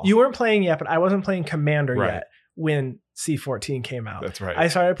at all. You weren't playing yet, but I wasn't playing Commander Right. yet when C14 came out. That's right. I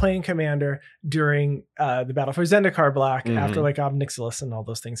started playing Commander during the Battle for Zendikar block Mhm. after like Ob Nixilis and all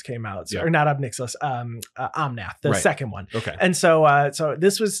those things came out. So, Yeah. Or not Ob Nixilis, Omnath, the Right. second one. Okay. And so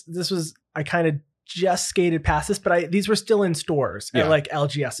this was I kind of just skated past this, but these were still in stores Yeah. at like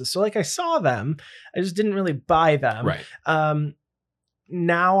LGSs. So like I saw them, I just didn't really buy them. Right.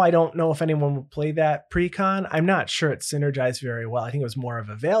 Now I don't know if anyone would play that pre-con. I'm not sure it synergized very well. I think it was more of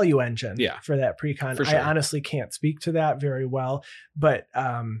a value engine for that pre-con. For sure. I honestly can't speak to that very well, but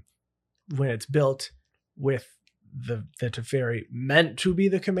when it's built with the Teferi meant to be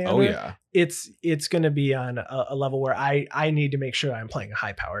the commander, Oh yeah. it's going to be on a level where I need to make sure I'm playing a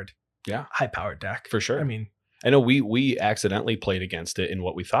high powered deck. For sure. I mean, I know we accidentally played against it in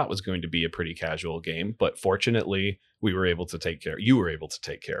what we thought was going to be a pretty casual game, but fortunately you were able to take care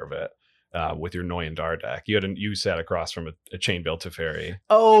of it with your Noyandar deck. You sat across from a Chainveil Teferi.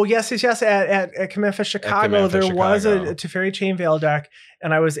 Oh yes. At Command Fest Chicago, there was a Teferi Chainveil deck,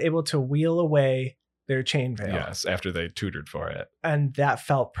 and I was able to wheel away their Chainveil. Yes, after they tutored for it, and that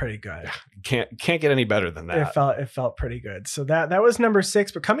felt pretty good. Can't get any better than that. It felt pretty good. So that was number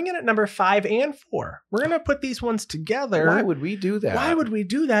 6, but coming in at number 5 and 4, we're gonna put these ones together. Why would we do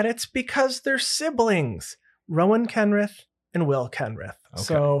that? It's because they're siblings, Rowan Kenrith and Will Kenrith. Okay.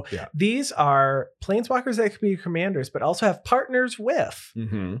 So these are planeswalkers that can be commanders, but also have partners with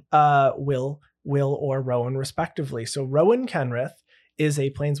Will or Rowan respectively. So Rowan Kenrith is a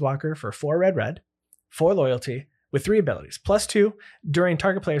planeswalker for 4 red, 4 loyalty, with 3 abilities. +2, during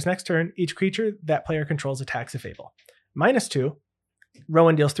target player's next turn, each creature that player controls attacks if able. -2,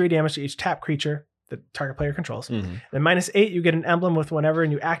 Rowan deals 3 damage to each tap creature the target player controls. Mm-hmm. Then -8, you get an emblem with whenever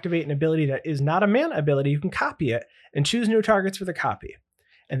and you activate an ability that is not a mana ability, you can copy it and choose new targets for the copy.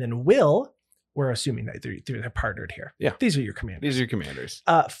 And then Will, we're assuming that they're partnered here. Yeah. These are your commanders. These are your commanders.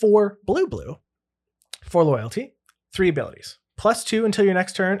 4 blue, 4 loyalty, 3 abilities. +2 until your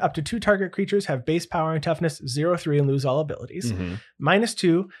next turn, up to 2 target creatures have base power and toughness 0-3 and lose all abilities. Mm-hmm.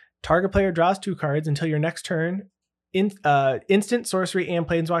 -2, target player draws 2 cards until your next turn. Instant, sorcery, and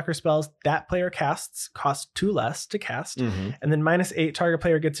planeswalker spells that player casts cost 2 less to cast. Mm-hmm. And then -8, target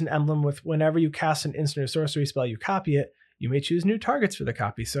player gets an emblem with whenever you cast an instant or sorcery spell, you copy it. You may choose new targets for the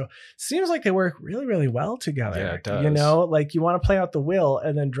copy. So seems like they work really, really well together. Yeah, it does. You know, like you want to play out the Will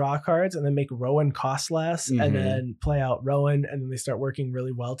and then draw cards and then make Rowan cost less and then play out Rowan, and then they start working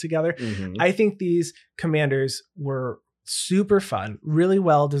really well together. Mm-hmm. I think these commanders were super fun, really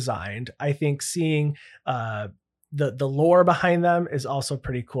well designed. I think seeing the lore behind them is also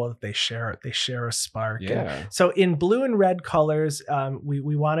pretty cool that they share a spark. Yeah. So in blue and red colors,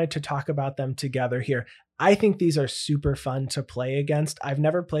 we wanted to talk about them together here. I think these are super fun to play against. I've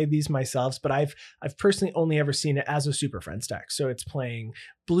never played these myself, but I've personally only ever seen it as a Super Friends deck. So it's playing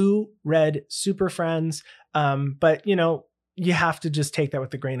blue, red, Super Friends. But you know, you have to just take that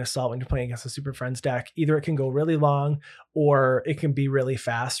with a grain of salt when you're playing against a Super Friends deck. Either it can go really long or it can be really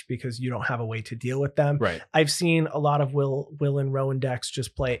fast because you don't have a way to deal with them. Right. I've seen a lot of Will and Rowan decks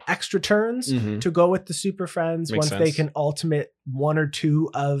just play extra turns to go with the Super Friends. Makes once they sense. can ultimate 1 or 2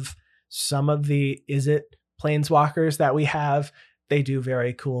 of some of the planeswalkers that we have. They do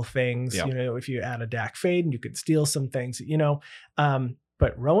very cool things. Yep. You know, if you add a Dak Fade and you could steal some things, you know.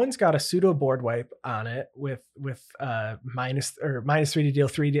 But Rowan's got a pseudo board wipe on it with -3 to deal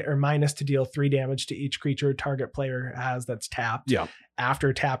 3 or minus to deal 3 damage to each creature target player has that's tapped. Yeah.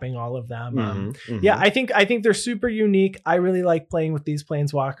 After tapping all of them. Mm-hmm. Yeah, I think they're super unique. I really like playing with these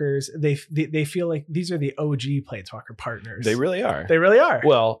planeswalkers. They feel like these are the OG planeswalker partners. They really are. They really are.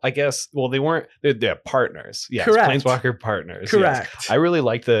 Well, I guess. Well, they weren't. They're partners. Yes, Correct. Planeswalker partners. Correct. Yes. I really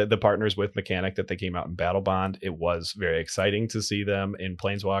liked the partners with mechanic that they came out in Battle Bond. It was very exciting to see them in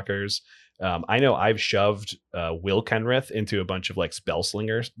Planeswalkers. I know I've shoved Will Kenrith into a bunch of like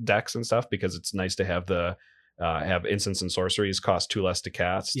Spellslinger decks and stuff because it's nice to have have instants and sorceries cost 2 less to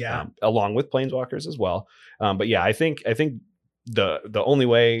cast. Yeah. Along with Planeswalkers as well. But yeah, I think the only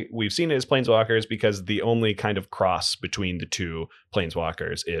way we've seen it is Planeswalkers because the only kind of cross between the 2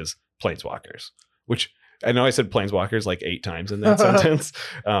 Planeswalkers is Planeswalkers, which I know I said Planeswalkers like 8 times in that sentence.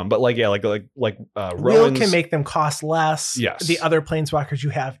 But like Will Rowan's can make them cost less. Yes. The other planeswalkers you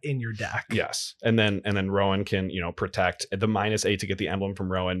have in your deck. Yes. And then Rowan can, protect. The -8 to get the emblem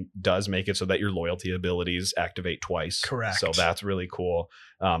from Rowan does make it so that your loyalty abilities activate twice. Correct. So that's really cool.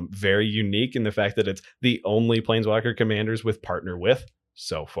 Very unique in the fact that it's the only Planeswalker commanders with partner with.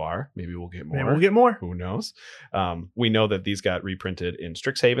 so far. Maybe we'll get more. Maybe we'll get more. Who knows? We know that these got reprinted in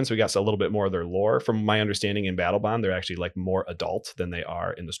Strixhaven, so we got a little bit more of their lore. From my understanding in Battlebond, they're actually like more adult than they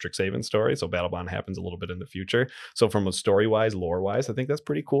are in the Strixhaven story. So Battlebond happens a little bit in the future. So from a story-wise, lore-wise, I think that's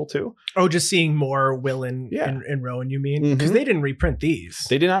pretty cool too. Oh, just seeing more Will and Rowan, you mean? Because they didn't reprint these.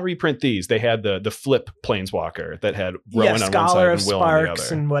 They did not reprint these. They had the flip Planeswalker that had Rowan on Scholar one of side and Will on the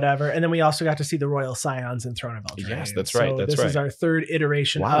Sparks other. and whatever. And then we also got to see the Royal Scions in Throne of Eldraine. Yes, that's right. So this is our third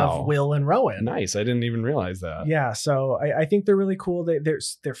iteration of Will and Rowan. Nice. I didn't even realize that. Yeah, so I think they're really cool. They're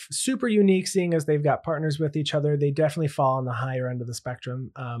super unique, seeing as they've got partners with each other. They definitely fall on the higher end of the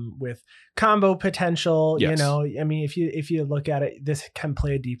spectrum with combo potential. Yes. You know, I mean, if you look at it, this can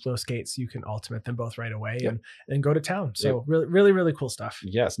play a deep flow skate, so you can ultimate them both right away and go to town. So really cool stuff.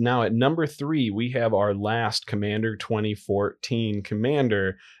 Yes. Now at number 3, we have our last Commander 2014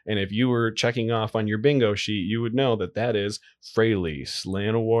 Commander. And if you were checking off on your bingo sheet, you would know that is Freyalise,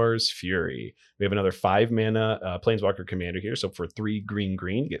 Llanowar's Fury. We have another 5-mana Planeswalker Commander here. So for 3 green,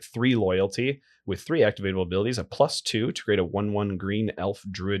 you get 3 loyalty with 3 activatable abilities, a +2 to create a 1/1 green elf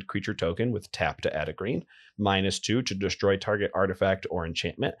druid creature token with tap to add a green, -2 to destroy target artifact or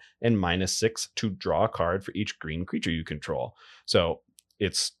enchantment, and -6 to draw a card for each green creature you control. So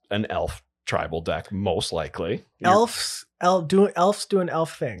it's an elf tribal deck, most likely. Elves doing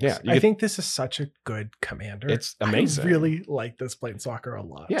elf things. Yeah, I think this is such a good commander. It's amazing. I really like this Planeswalker a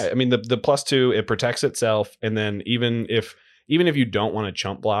lot. Yeah, I mean the +2, it protects itself, and then even if you don't want to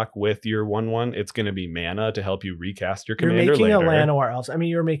chump block with your 1/1, it's going to be mana to help you recast your commander. You're making later. a Llanowar elf. I mean,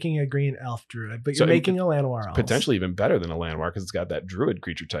 you're making a green elf druid, but you're making a Llanowar elf. Potentially even better than a Llanowar because it's got that druid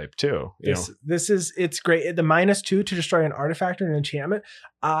creature type too. It's great. The -2 to destroy an artifact or an enchantment.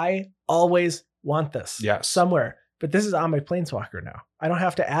 I always want this. Somewhere. But this is on my Planeswalker now. I don't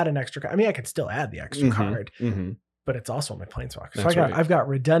have to add an extra card. I mean, I can still add the extra card, but it's also on my Planeswalker. So I've got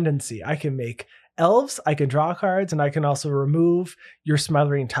redundancy. I can make elves, I can draw cards, and I can also remove your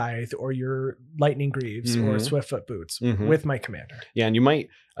Smothering Tithe or your Lightning Greaves or Swiftfoot Boots with my commander. Yeah, and you might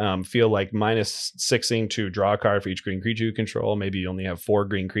feel like -6ing to draw a card for each green creature you control. Maybe you only have 4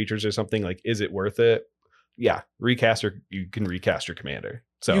 green creatures or something. Like, is it worth it? Yeah, you can recast your commander.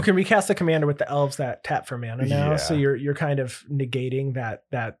 So you can recast the commander with the elves that tap for mana now. So you're kind of negating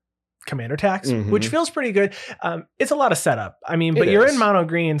that commander tax, which feels pretty good. It's a lot of setup. I mean, but you're in mono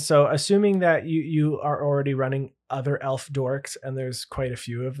green, so assuming that you are already running other elf dorks, and there's quite a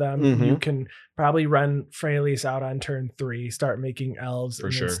few of them, you can probably run Freyalise out on turn 3, start making elves,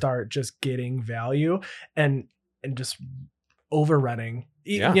 and then start just getting value and just overrunning.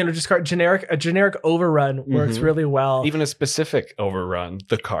 You know, just a generic overrun works really well. Even a specific overrun,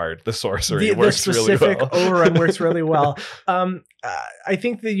 the sorcery works really well. The specific overrun works really well. I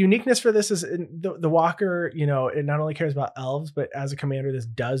think the uniqueness for this is the Walker, you know, it not only cares about elves, but as a commander, this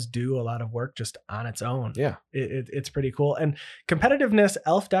does do a lot of work just on its own. Yeah. It's pretty cool. And competitiveness,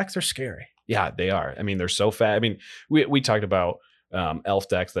 elf decks are scary. Yeah, they are. I mean, they're so fat. I mean, we talked about elf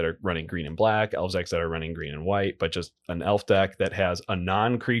decks that are running green and black, elf decks that are running green and white, but just an elf deck that has a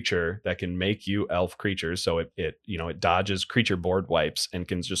non-creature that can make you elf creatures. So it dodges creature board wipes and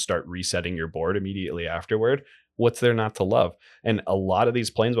can just start resetting your board immediately afterward. What's there not to love? And a lot of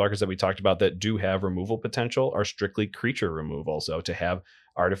these Planeswalkers that we talked about that do have removal potential are strictly creature removal. So to have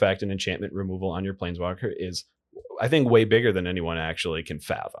artifact and enchantment removal on your Planeswalker is, I think, way bigger than anyone actually can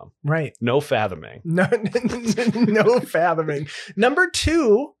fathom. Right. No fathoming. No fathoming. Number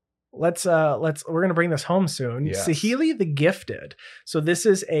 2, we're going to bring this home soon. Yes. Saheeli the Gifted. So this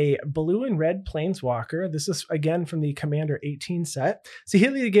is a blue and red Planeswalker. This is again from the Commander 18 set.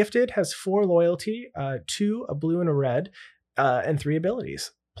 Saheeli the Gifted has 4 loyalty, 2 a blue and a red, and 3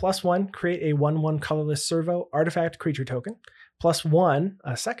 abilities. +1, create a 1/1 colorless servo artifact creature token. +1,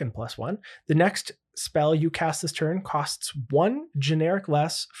 a second +1. The next spell you cast this turn costs 1 generic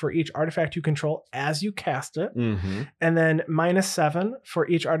less for each artifact you control as you cast it. And then -7 for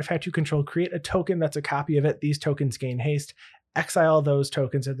each artifact you control. Create a token that's a copy of it. These tokens gain haste. Exile those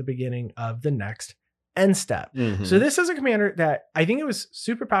tokens at the beginning of the next end step. So this is a commander that I think it was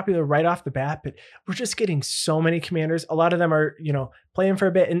super popular right off the bat, but we're just getting so many commanders. A lot of them are, playing for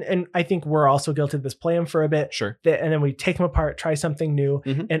a bit. And I think we're also guilty of this, play them for a bit. Sure. And then we take them apart, try something new,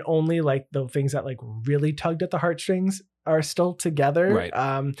 and only like the things that like really tugged at the heartstrings are still together.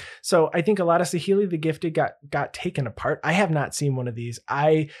 Right. So I think a lot of Saheeli the Gifted got taken apart. I have not seen one of these.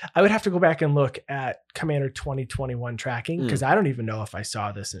 I would have to go back and look at Commander 2021 tracking because I don't even know if I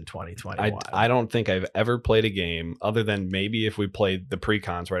saw this in 2021. I don't think I've ever played a game other than maybe if we played the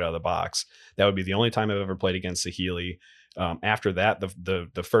pre-cons right out of the box. That would be the only time I've ever played against Saheeli. After that,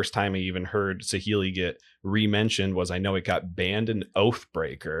 the first time I even heard Saheeli get re-mentioned was, I know it got banned in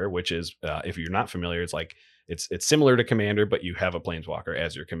Oathbreaker, which is, if you're not familiar, it's like it's similar to Commander, but you have a Planeswalker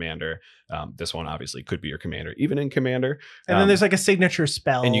as your commander. This one obviously could be your commander, even in Commander. And then there's like a signature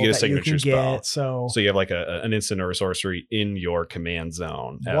spell, and you get a signature spell. So you have like an instant or a sorcery in your command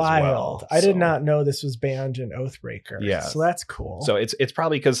zone as wild. well. I did not know this was banned in Oathbreaker. Yeah, so that's cool. So it's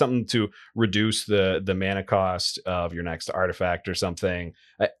probably because something to reduce the mana cost of your next artifact or something.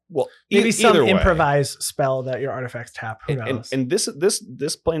 Well, maybe some improvised spell that your artifacts tap. Who knows? And this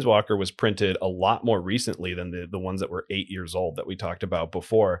Planeswalker was printed a lot more recently than the ones that were 8 years old that we talked about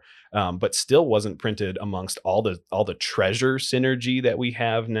before, but still wasn't printed amongst all the treasure synergy that we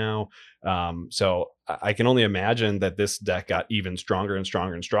have now. So I can only imagine that this deck got even stronger and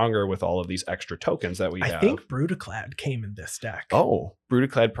stronger and stronger with all of these extra tokens that we have. I think Brutaclad came in this deck. Oh,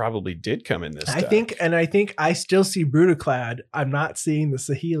 Brutaclad probably did come in this deck. I think I still see Brutaclad. I'm not seeing the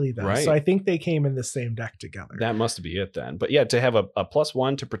Saheeli though. Right. So I think they came in the same deck together. That must be it then. But yeah, to have a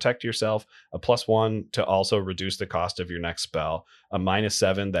 +1 to protect yourself, a +1 to also reduce the cost of your next spell, a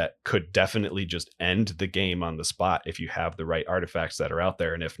 -7 that could definitely just end the game on the spot if you have the right artifacts that are out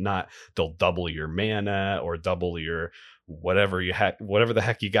there. And if not, they'll double your mana or double your whatever the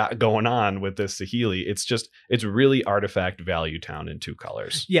heck you got going on with this Saheeli. It's really artifact value town in 2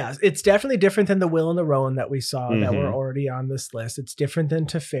 colors. Yeah, it's definitely different than the Will and the Rowan that we saw that were already on this list. It's different than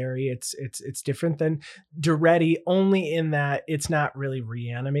Teferi. It's different than Daretti, only in that it's not really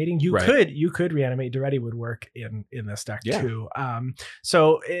reanimating. You could reanimate. Daretti would work in this deck too.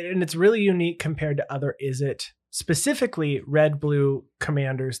 So it's really unique compared to other specifically red-blue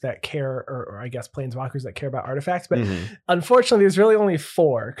commanders that care, or I guess planeswalkers that care about artifacts. But unfortunately, there's really only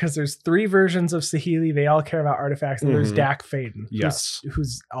 4 because there's 3 versions of Saheeli. They all care about artifacts. And there's Dak Faden,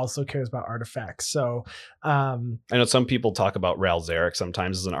 who's also cares about artifacts. So I know some people talk about Ral Zarek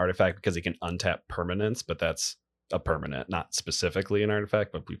sometimes as an artifact because he can untap permanents, but that's a permanent, not specifically an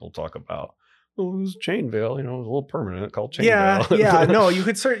artifact. But people talk about, well, it was Chain Veil, it was a little permanent called Chain Veil. Yeah, no, you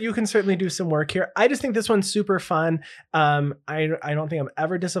can certainly do some work here. I just think this one's super fun. I don't think I'm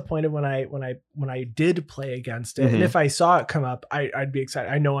ever disappointed when I did play against it. And if I saw it come up, I'd be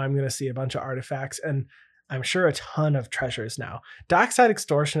excited. I know I'm going to see a bunch of artifacts and I'm sure a ton of treasures now. Dockside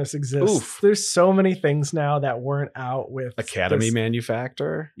Extortionist exists. Oof. There's so many things now that weren't out with Academy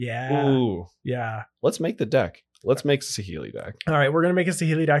Manufactor. Yeah. Ooh. Yeah. Let's make the deck. Let's make a Saheeli deck. All right, we're going to make a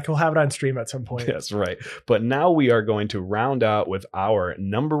Saheeli deck. We'll have it on stream at some point. That's right. But now we are going to round out with our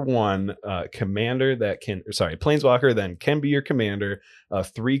number 1 commander Planeswalker that can be your commander, a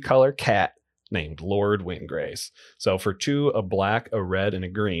 3-color cat named Lord Windgrace. So for 2, a black, a red, and a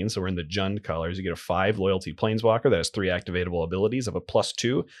green, so we're in the Jund colors, you get a 5 loyalty Planeswalker that has 3 activatable abilities of a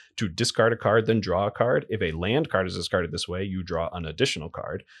 +2 to discard a card, then draw a card. If a land card is discarded this way, you draw an additional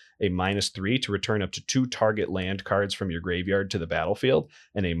card. A -3 to return up to 2 target land cards from your graveyard to the battlefield,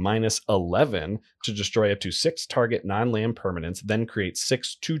 and a -11 to destroy up to 6 target non-land permanents, then create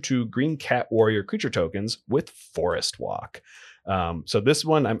 6 2/2 green cat warrior creature tokens with Forest Walk. So this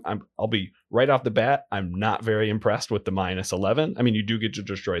one, I'll be right off the bat, I'm not very impressed with the -11. I mean, you do get to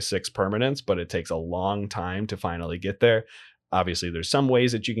destroy 6 permanents, but it takes a long time to finally get there. Obviously, there's some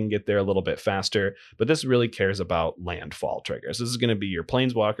ways that you can get there a little bit faster, but this really cares about landfall triggers. This is going to be your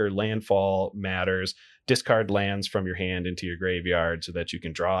Planeswalker. Landfall matters. Discard lands from your hand into your graveyard so that you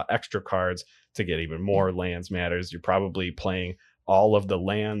can draw extra cards to get even more lands matters. You're probably playing all of the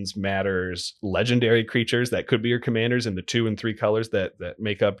lands matters legendary creatures that could be your commanders in the 2 and 3 colors that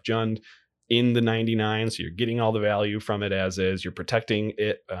make up Jund in the 99. So you're getting all the value from it as is. You're protecting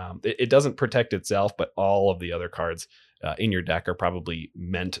it. It doesn't protect itself, but all of the other cards in your deck are probably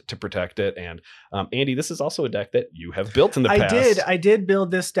meant to protect it. And Andy, this is also a deck that you have built in the past. I did build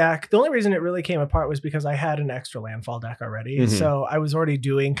this deck. The only reason it really came apart was because I had an extra landfall deck already. So I was already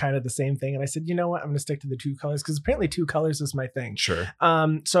doing kind of the same thing. And I said, you know what, I'm going to stick to the 2 colors because apparently 2 colors is my thing. Sure.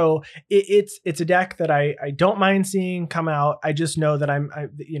 So it's a deck that I don't mind seeing come out. I just know that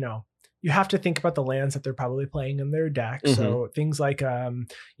you have to think about the lands that they're probably playing in their deck. So things like,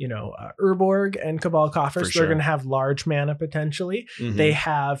 Urborg and Cabal Coffers, they're going to have large mana potentially. They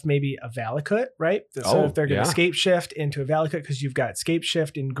have maybe a Valakut, right? So if they're going to Scape Shift into a Valakut, because you've got Scape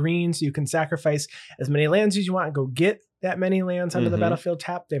Shift in green, so you can sacrifice as many lands as you want and go get that many lands onto the battlefield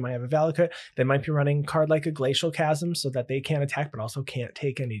tap. They might have a Valakut. They might be running a card like a Glacial Chasm so that they can't attack but also can't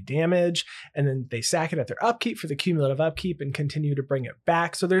take any damage. And then they sack it at their upkeep for the cumulative upkeep and continue to bring it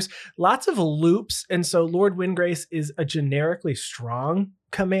back. So there's lots of loops. And so Lord Windgrace is a generically strong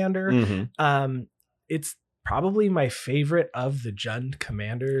commander. probably my favorite of the Jund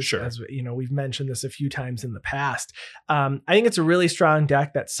commanders. Sure. As you know, we've mentioned this a few times in the past. I think it's a really strong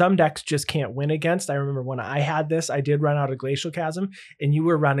deck that some decks just can't win against. I remember when I had this, I did run out of Glacial Chasm, and you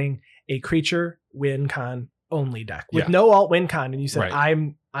were running a creature win con only deck with no alt win con, and you said,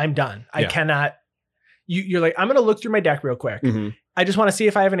 I'm done. I cannot. You're like, I'm going to look through my deck real quick. I just want to see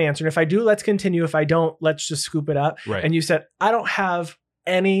if I have an answer. And if I do, let's continue. If I don't, let's just scoop it up. And you said, I don't have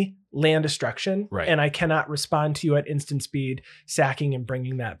any land destruction, and I cannot respond to you at instant speed, sacking and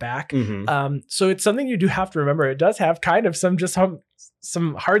bringing that back. So it's something you do have to remember. It does have kind of some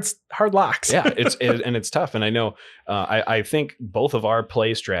hard locks. It's tough. And I know, I think both of our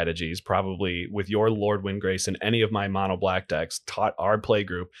play strategies, probably with your Lord Windgrace and any of my mono black decks, taught our play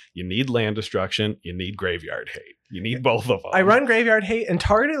group, you need land destruction, you need graveyard hate. You need both of them. I run graveyard hate and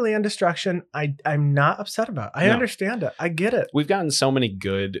targeted land destruction. I'm not upset about. I understand it. I get it. We've gotten so many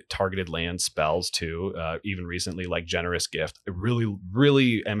good targeted land spells too. Even recently, like Generous Gift. I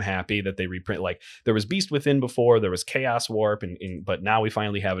really am happy that they reprint. Like there was Beast Within before, there was Chaos Warp, but now we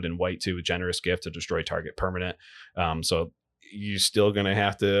finally have it in white too. Generous Gift to destroy target permanent. So you're still gonna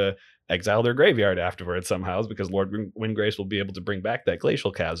have to exile their graveyard afterwards somehow, because Lord Windgrace will be able to bring back that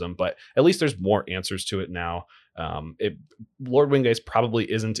Glacial Chasm. But at least there's more answers to it now. Lord Windgrace probably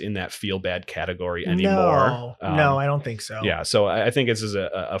isn't in that feel bad category anymore. No, I don't think so. Yeah, so I think this is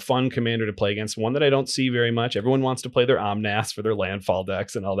a fun commander to play against, one that I don't see very much. Everyone wants to play their Omnaths for their landfall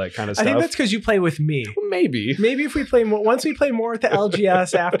decks and all that kind of stuff. I think that's because you play with me. Maybe if we play more, once we play more with the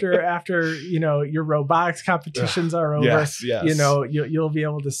LGS after your robotics competitions are over, yes. You'll be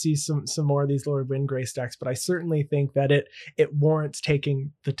able to see some more of these Lord Windgrace decks. But I certainly think that it warrants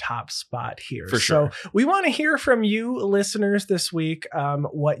taking the top spot here. For sure. So we want to hear from you listeners this week,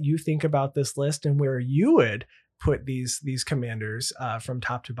 what you think about this list and where you would put these commanders from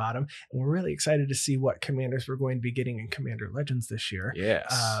top to bottom. And we're really excited to see what commanders we're going to be getting in Commander Legends this year.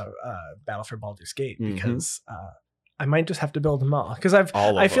 Yes. Battle for Baldur's Gate, because I might just have to build them all, because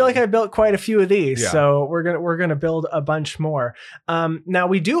I feel like I've built quite a few of these. So we're gonna build a bunch more. Now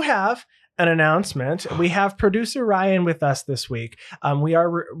we do have an announcement. We have producer Ryan with us this week. We are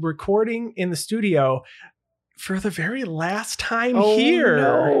recording in the studio for the very last time here.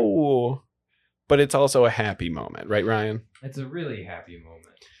 No. But it's also a happy moment, right, Ryan? It's a really happy moment.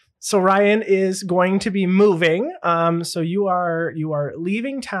 So Ryan is going to be moving. So you are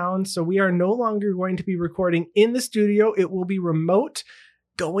leaving town. So we are no longer going to be recording in the studio. It will be remote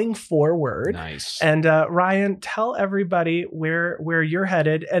going forward. Nice. And Ryan, tell everybody where you're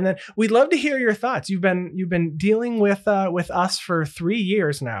headed, and then we'd love to hear your thoughts. You've been dealing with us for 3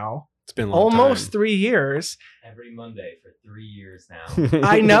 years now. It's been almost 3 years. Every Monday for 3 years now.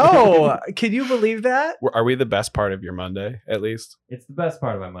 I know. Can you believe that? Are we the best part of your Monday, at least? It's the best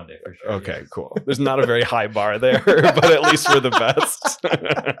part of my Monday, for sure. Okay, cool. There's not a very high bar there, but at least we're the best.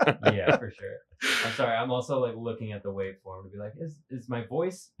 Yeah, for sure. I'm sorry. I'm also like looking at the waveform to be like, is my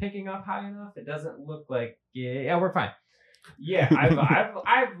voice picking up high enough? It doesn't look like. Yeah, we're fine. Yeah,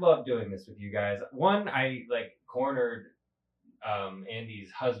 I've loved doing this with you guys. One, I cornered Andy's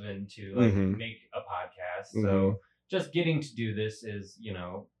husband to make a podcast. So just getting to do this is,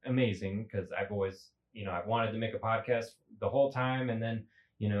 amazing, because I've always, I've wanted to make a podcast the whole time. And then,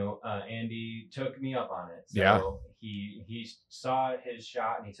 Andy took me up on it. So he saw his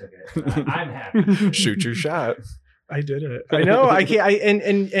shot and he took it. I'm happy. Shoot your shot. I did it. I know. I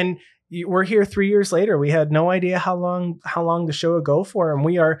can't. And we're here 3 years later. We had no idea how long the show would go for. And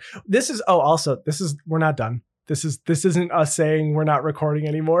we're not done. This isn't us saying we're not recording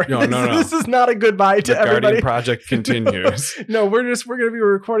anymore. No. This is not a goodbye to everybody. Guardian Project continues. No, we're going to be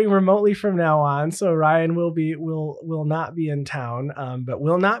recording remotely from now on. So Ryan will not be in town, but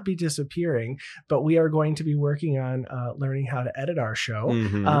will not be disappearing. But we are going to be working on learning how to edit our show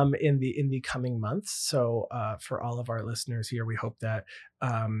in the coming months. So for all of our listeners here, we hope that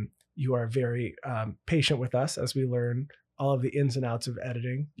you are very patient with us as we learn all of the ins and outs of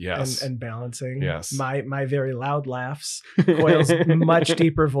editing and balancing. Yes. My very loud laughs, Coyle's much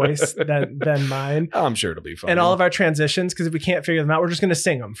deeper voice than mine. I'm sure it'll be fun. And all of our transitions, because if we can't figure them out, we're just going to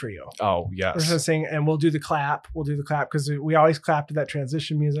sing them for you. Oh, yes. We're just going to sing, and we'll do the clap. Because we always clap to that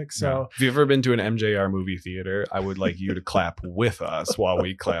transition music. So if you've ever been to an MJR movie theater, I would like you to clap with us while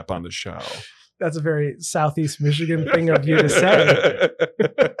we clap on the show. That's a very Southeast Michigan thing of you to say.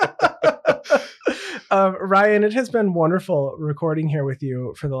 Ryan, it has been wonderful recording here with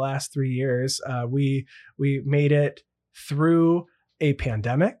you for the last 3 years. We made it through a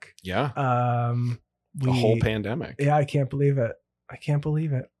pandemic. Yeah. The whole pandemic. Yeah, I can't believe it.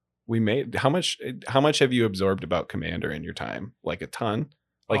 We made how much have you absorbed about Commander in your time? Like a ton?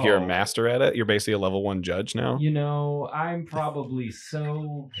 Like you're a Oh. master at it? You're basically a level 1 judge now? You know, I'm probably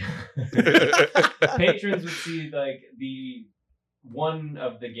so. Patrons would see like the one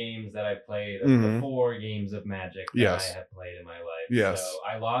of the games that I played, of the Mhm. 4 games of Magic that Yes. I have played in my life. Yes. So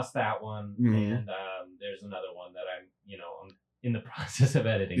I lost that one, Mhm. and there's another one that I'm in the process of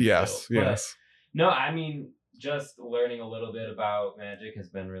editing. Yes, still. But yes. no, I mean, just learning a little bit about Magic has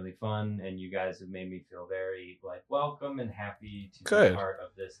been really fun, and you guys have made me feel very like welcome and happy to Good. be part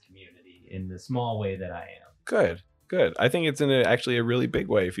of this community in the small way that I am. Good, good. I think it's in actually a really big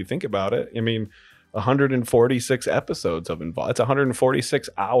way if you think about it. I mean, 146 episodes of involved. It's 146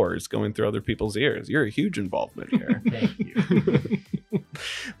 hours going through other people's ears. You're a huge involvement here. Thank you.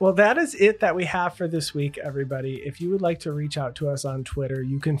 Well, that is it that we have for this week, everybody. If you would like to reach out to us on Twitter,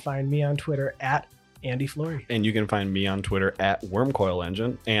 you can find me on Twitter at Andy Flory. And you can find me on Twitter at Wormcoil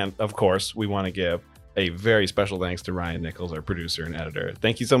Engine. And of course, we want to give a very special thanks to Ryan Nichols, our producer and editor.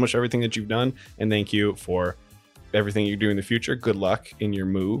 Thank you so much for everything that you've done. And thank you for everything you do in the future. Good luck in your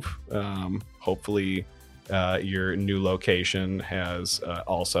move. Hopefully, your new location has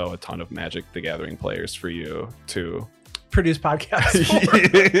also a ton of Magic the Gathering players for you to Produce podcasts.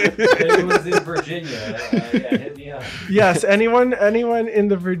 Anyone's in Virginia, yeah, hit me up. Yes, anyone in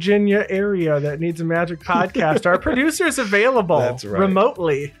the Virginia area that needs a Magic podcast, our producer's available That's right.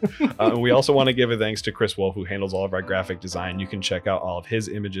 remotely. We also want to give a thanks to Chris Wolf, who handles all of our graphic design. You can check out all of his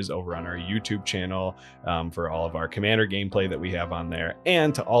images over on our YouTube channel for all of our Commander gameplay that we have on there.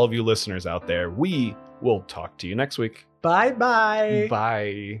 And to all of you listeners out there, we will talk to you next week. Bye-bye.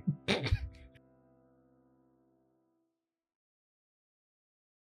 Bye.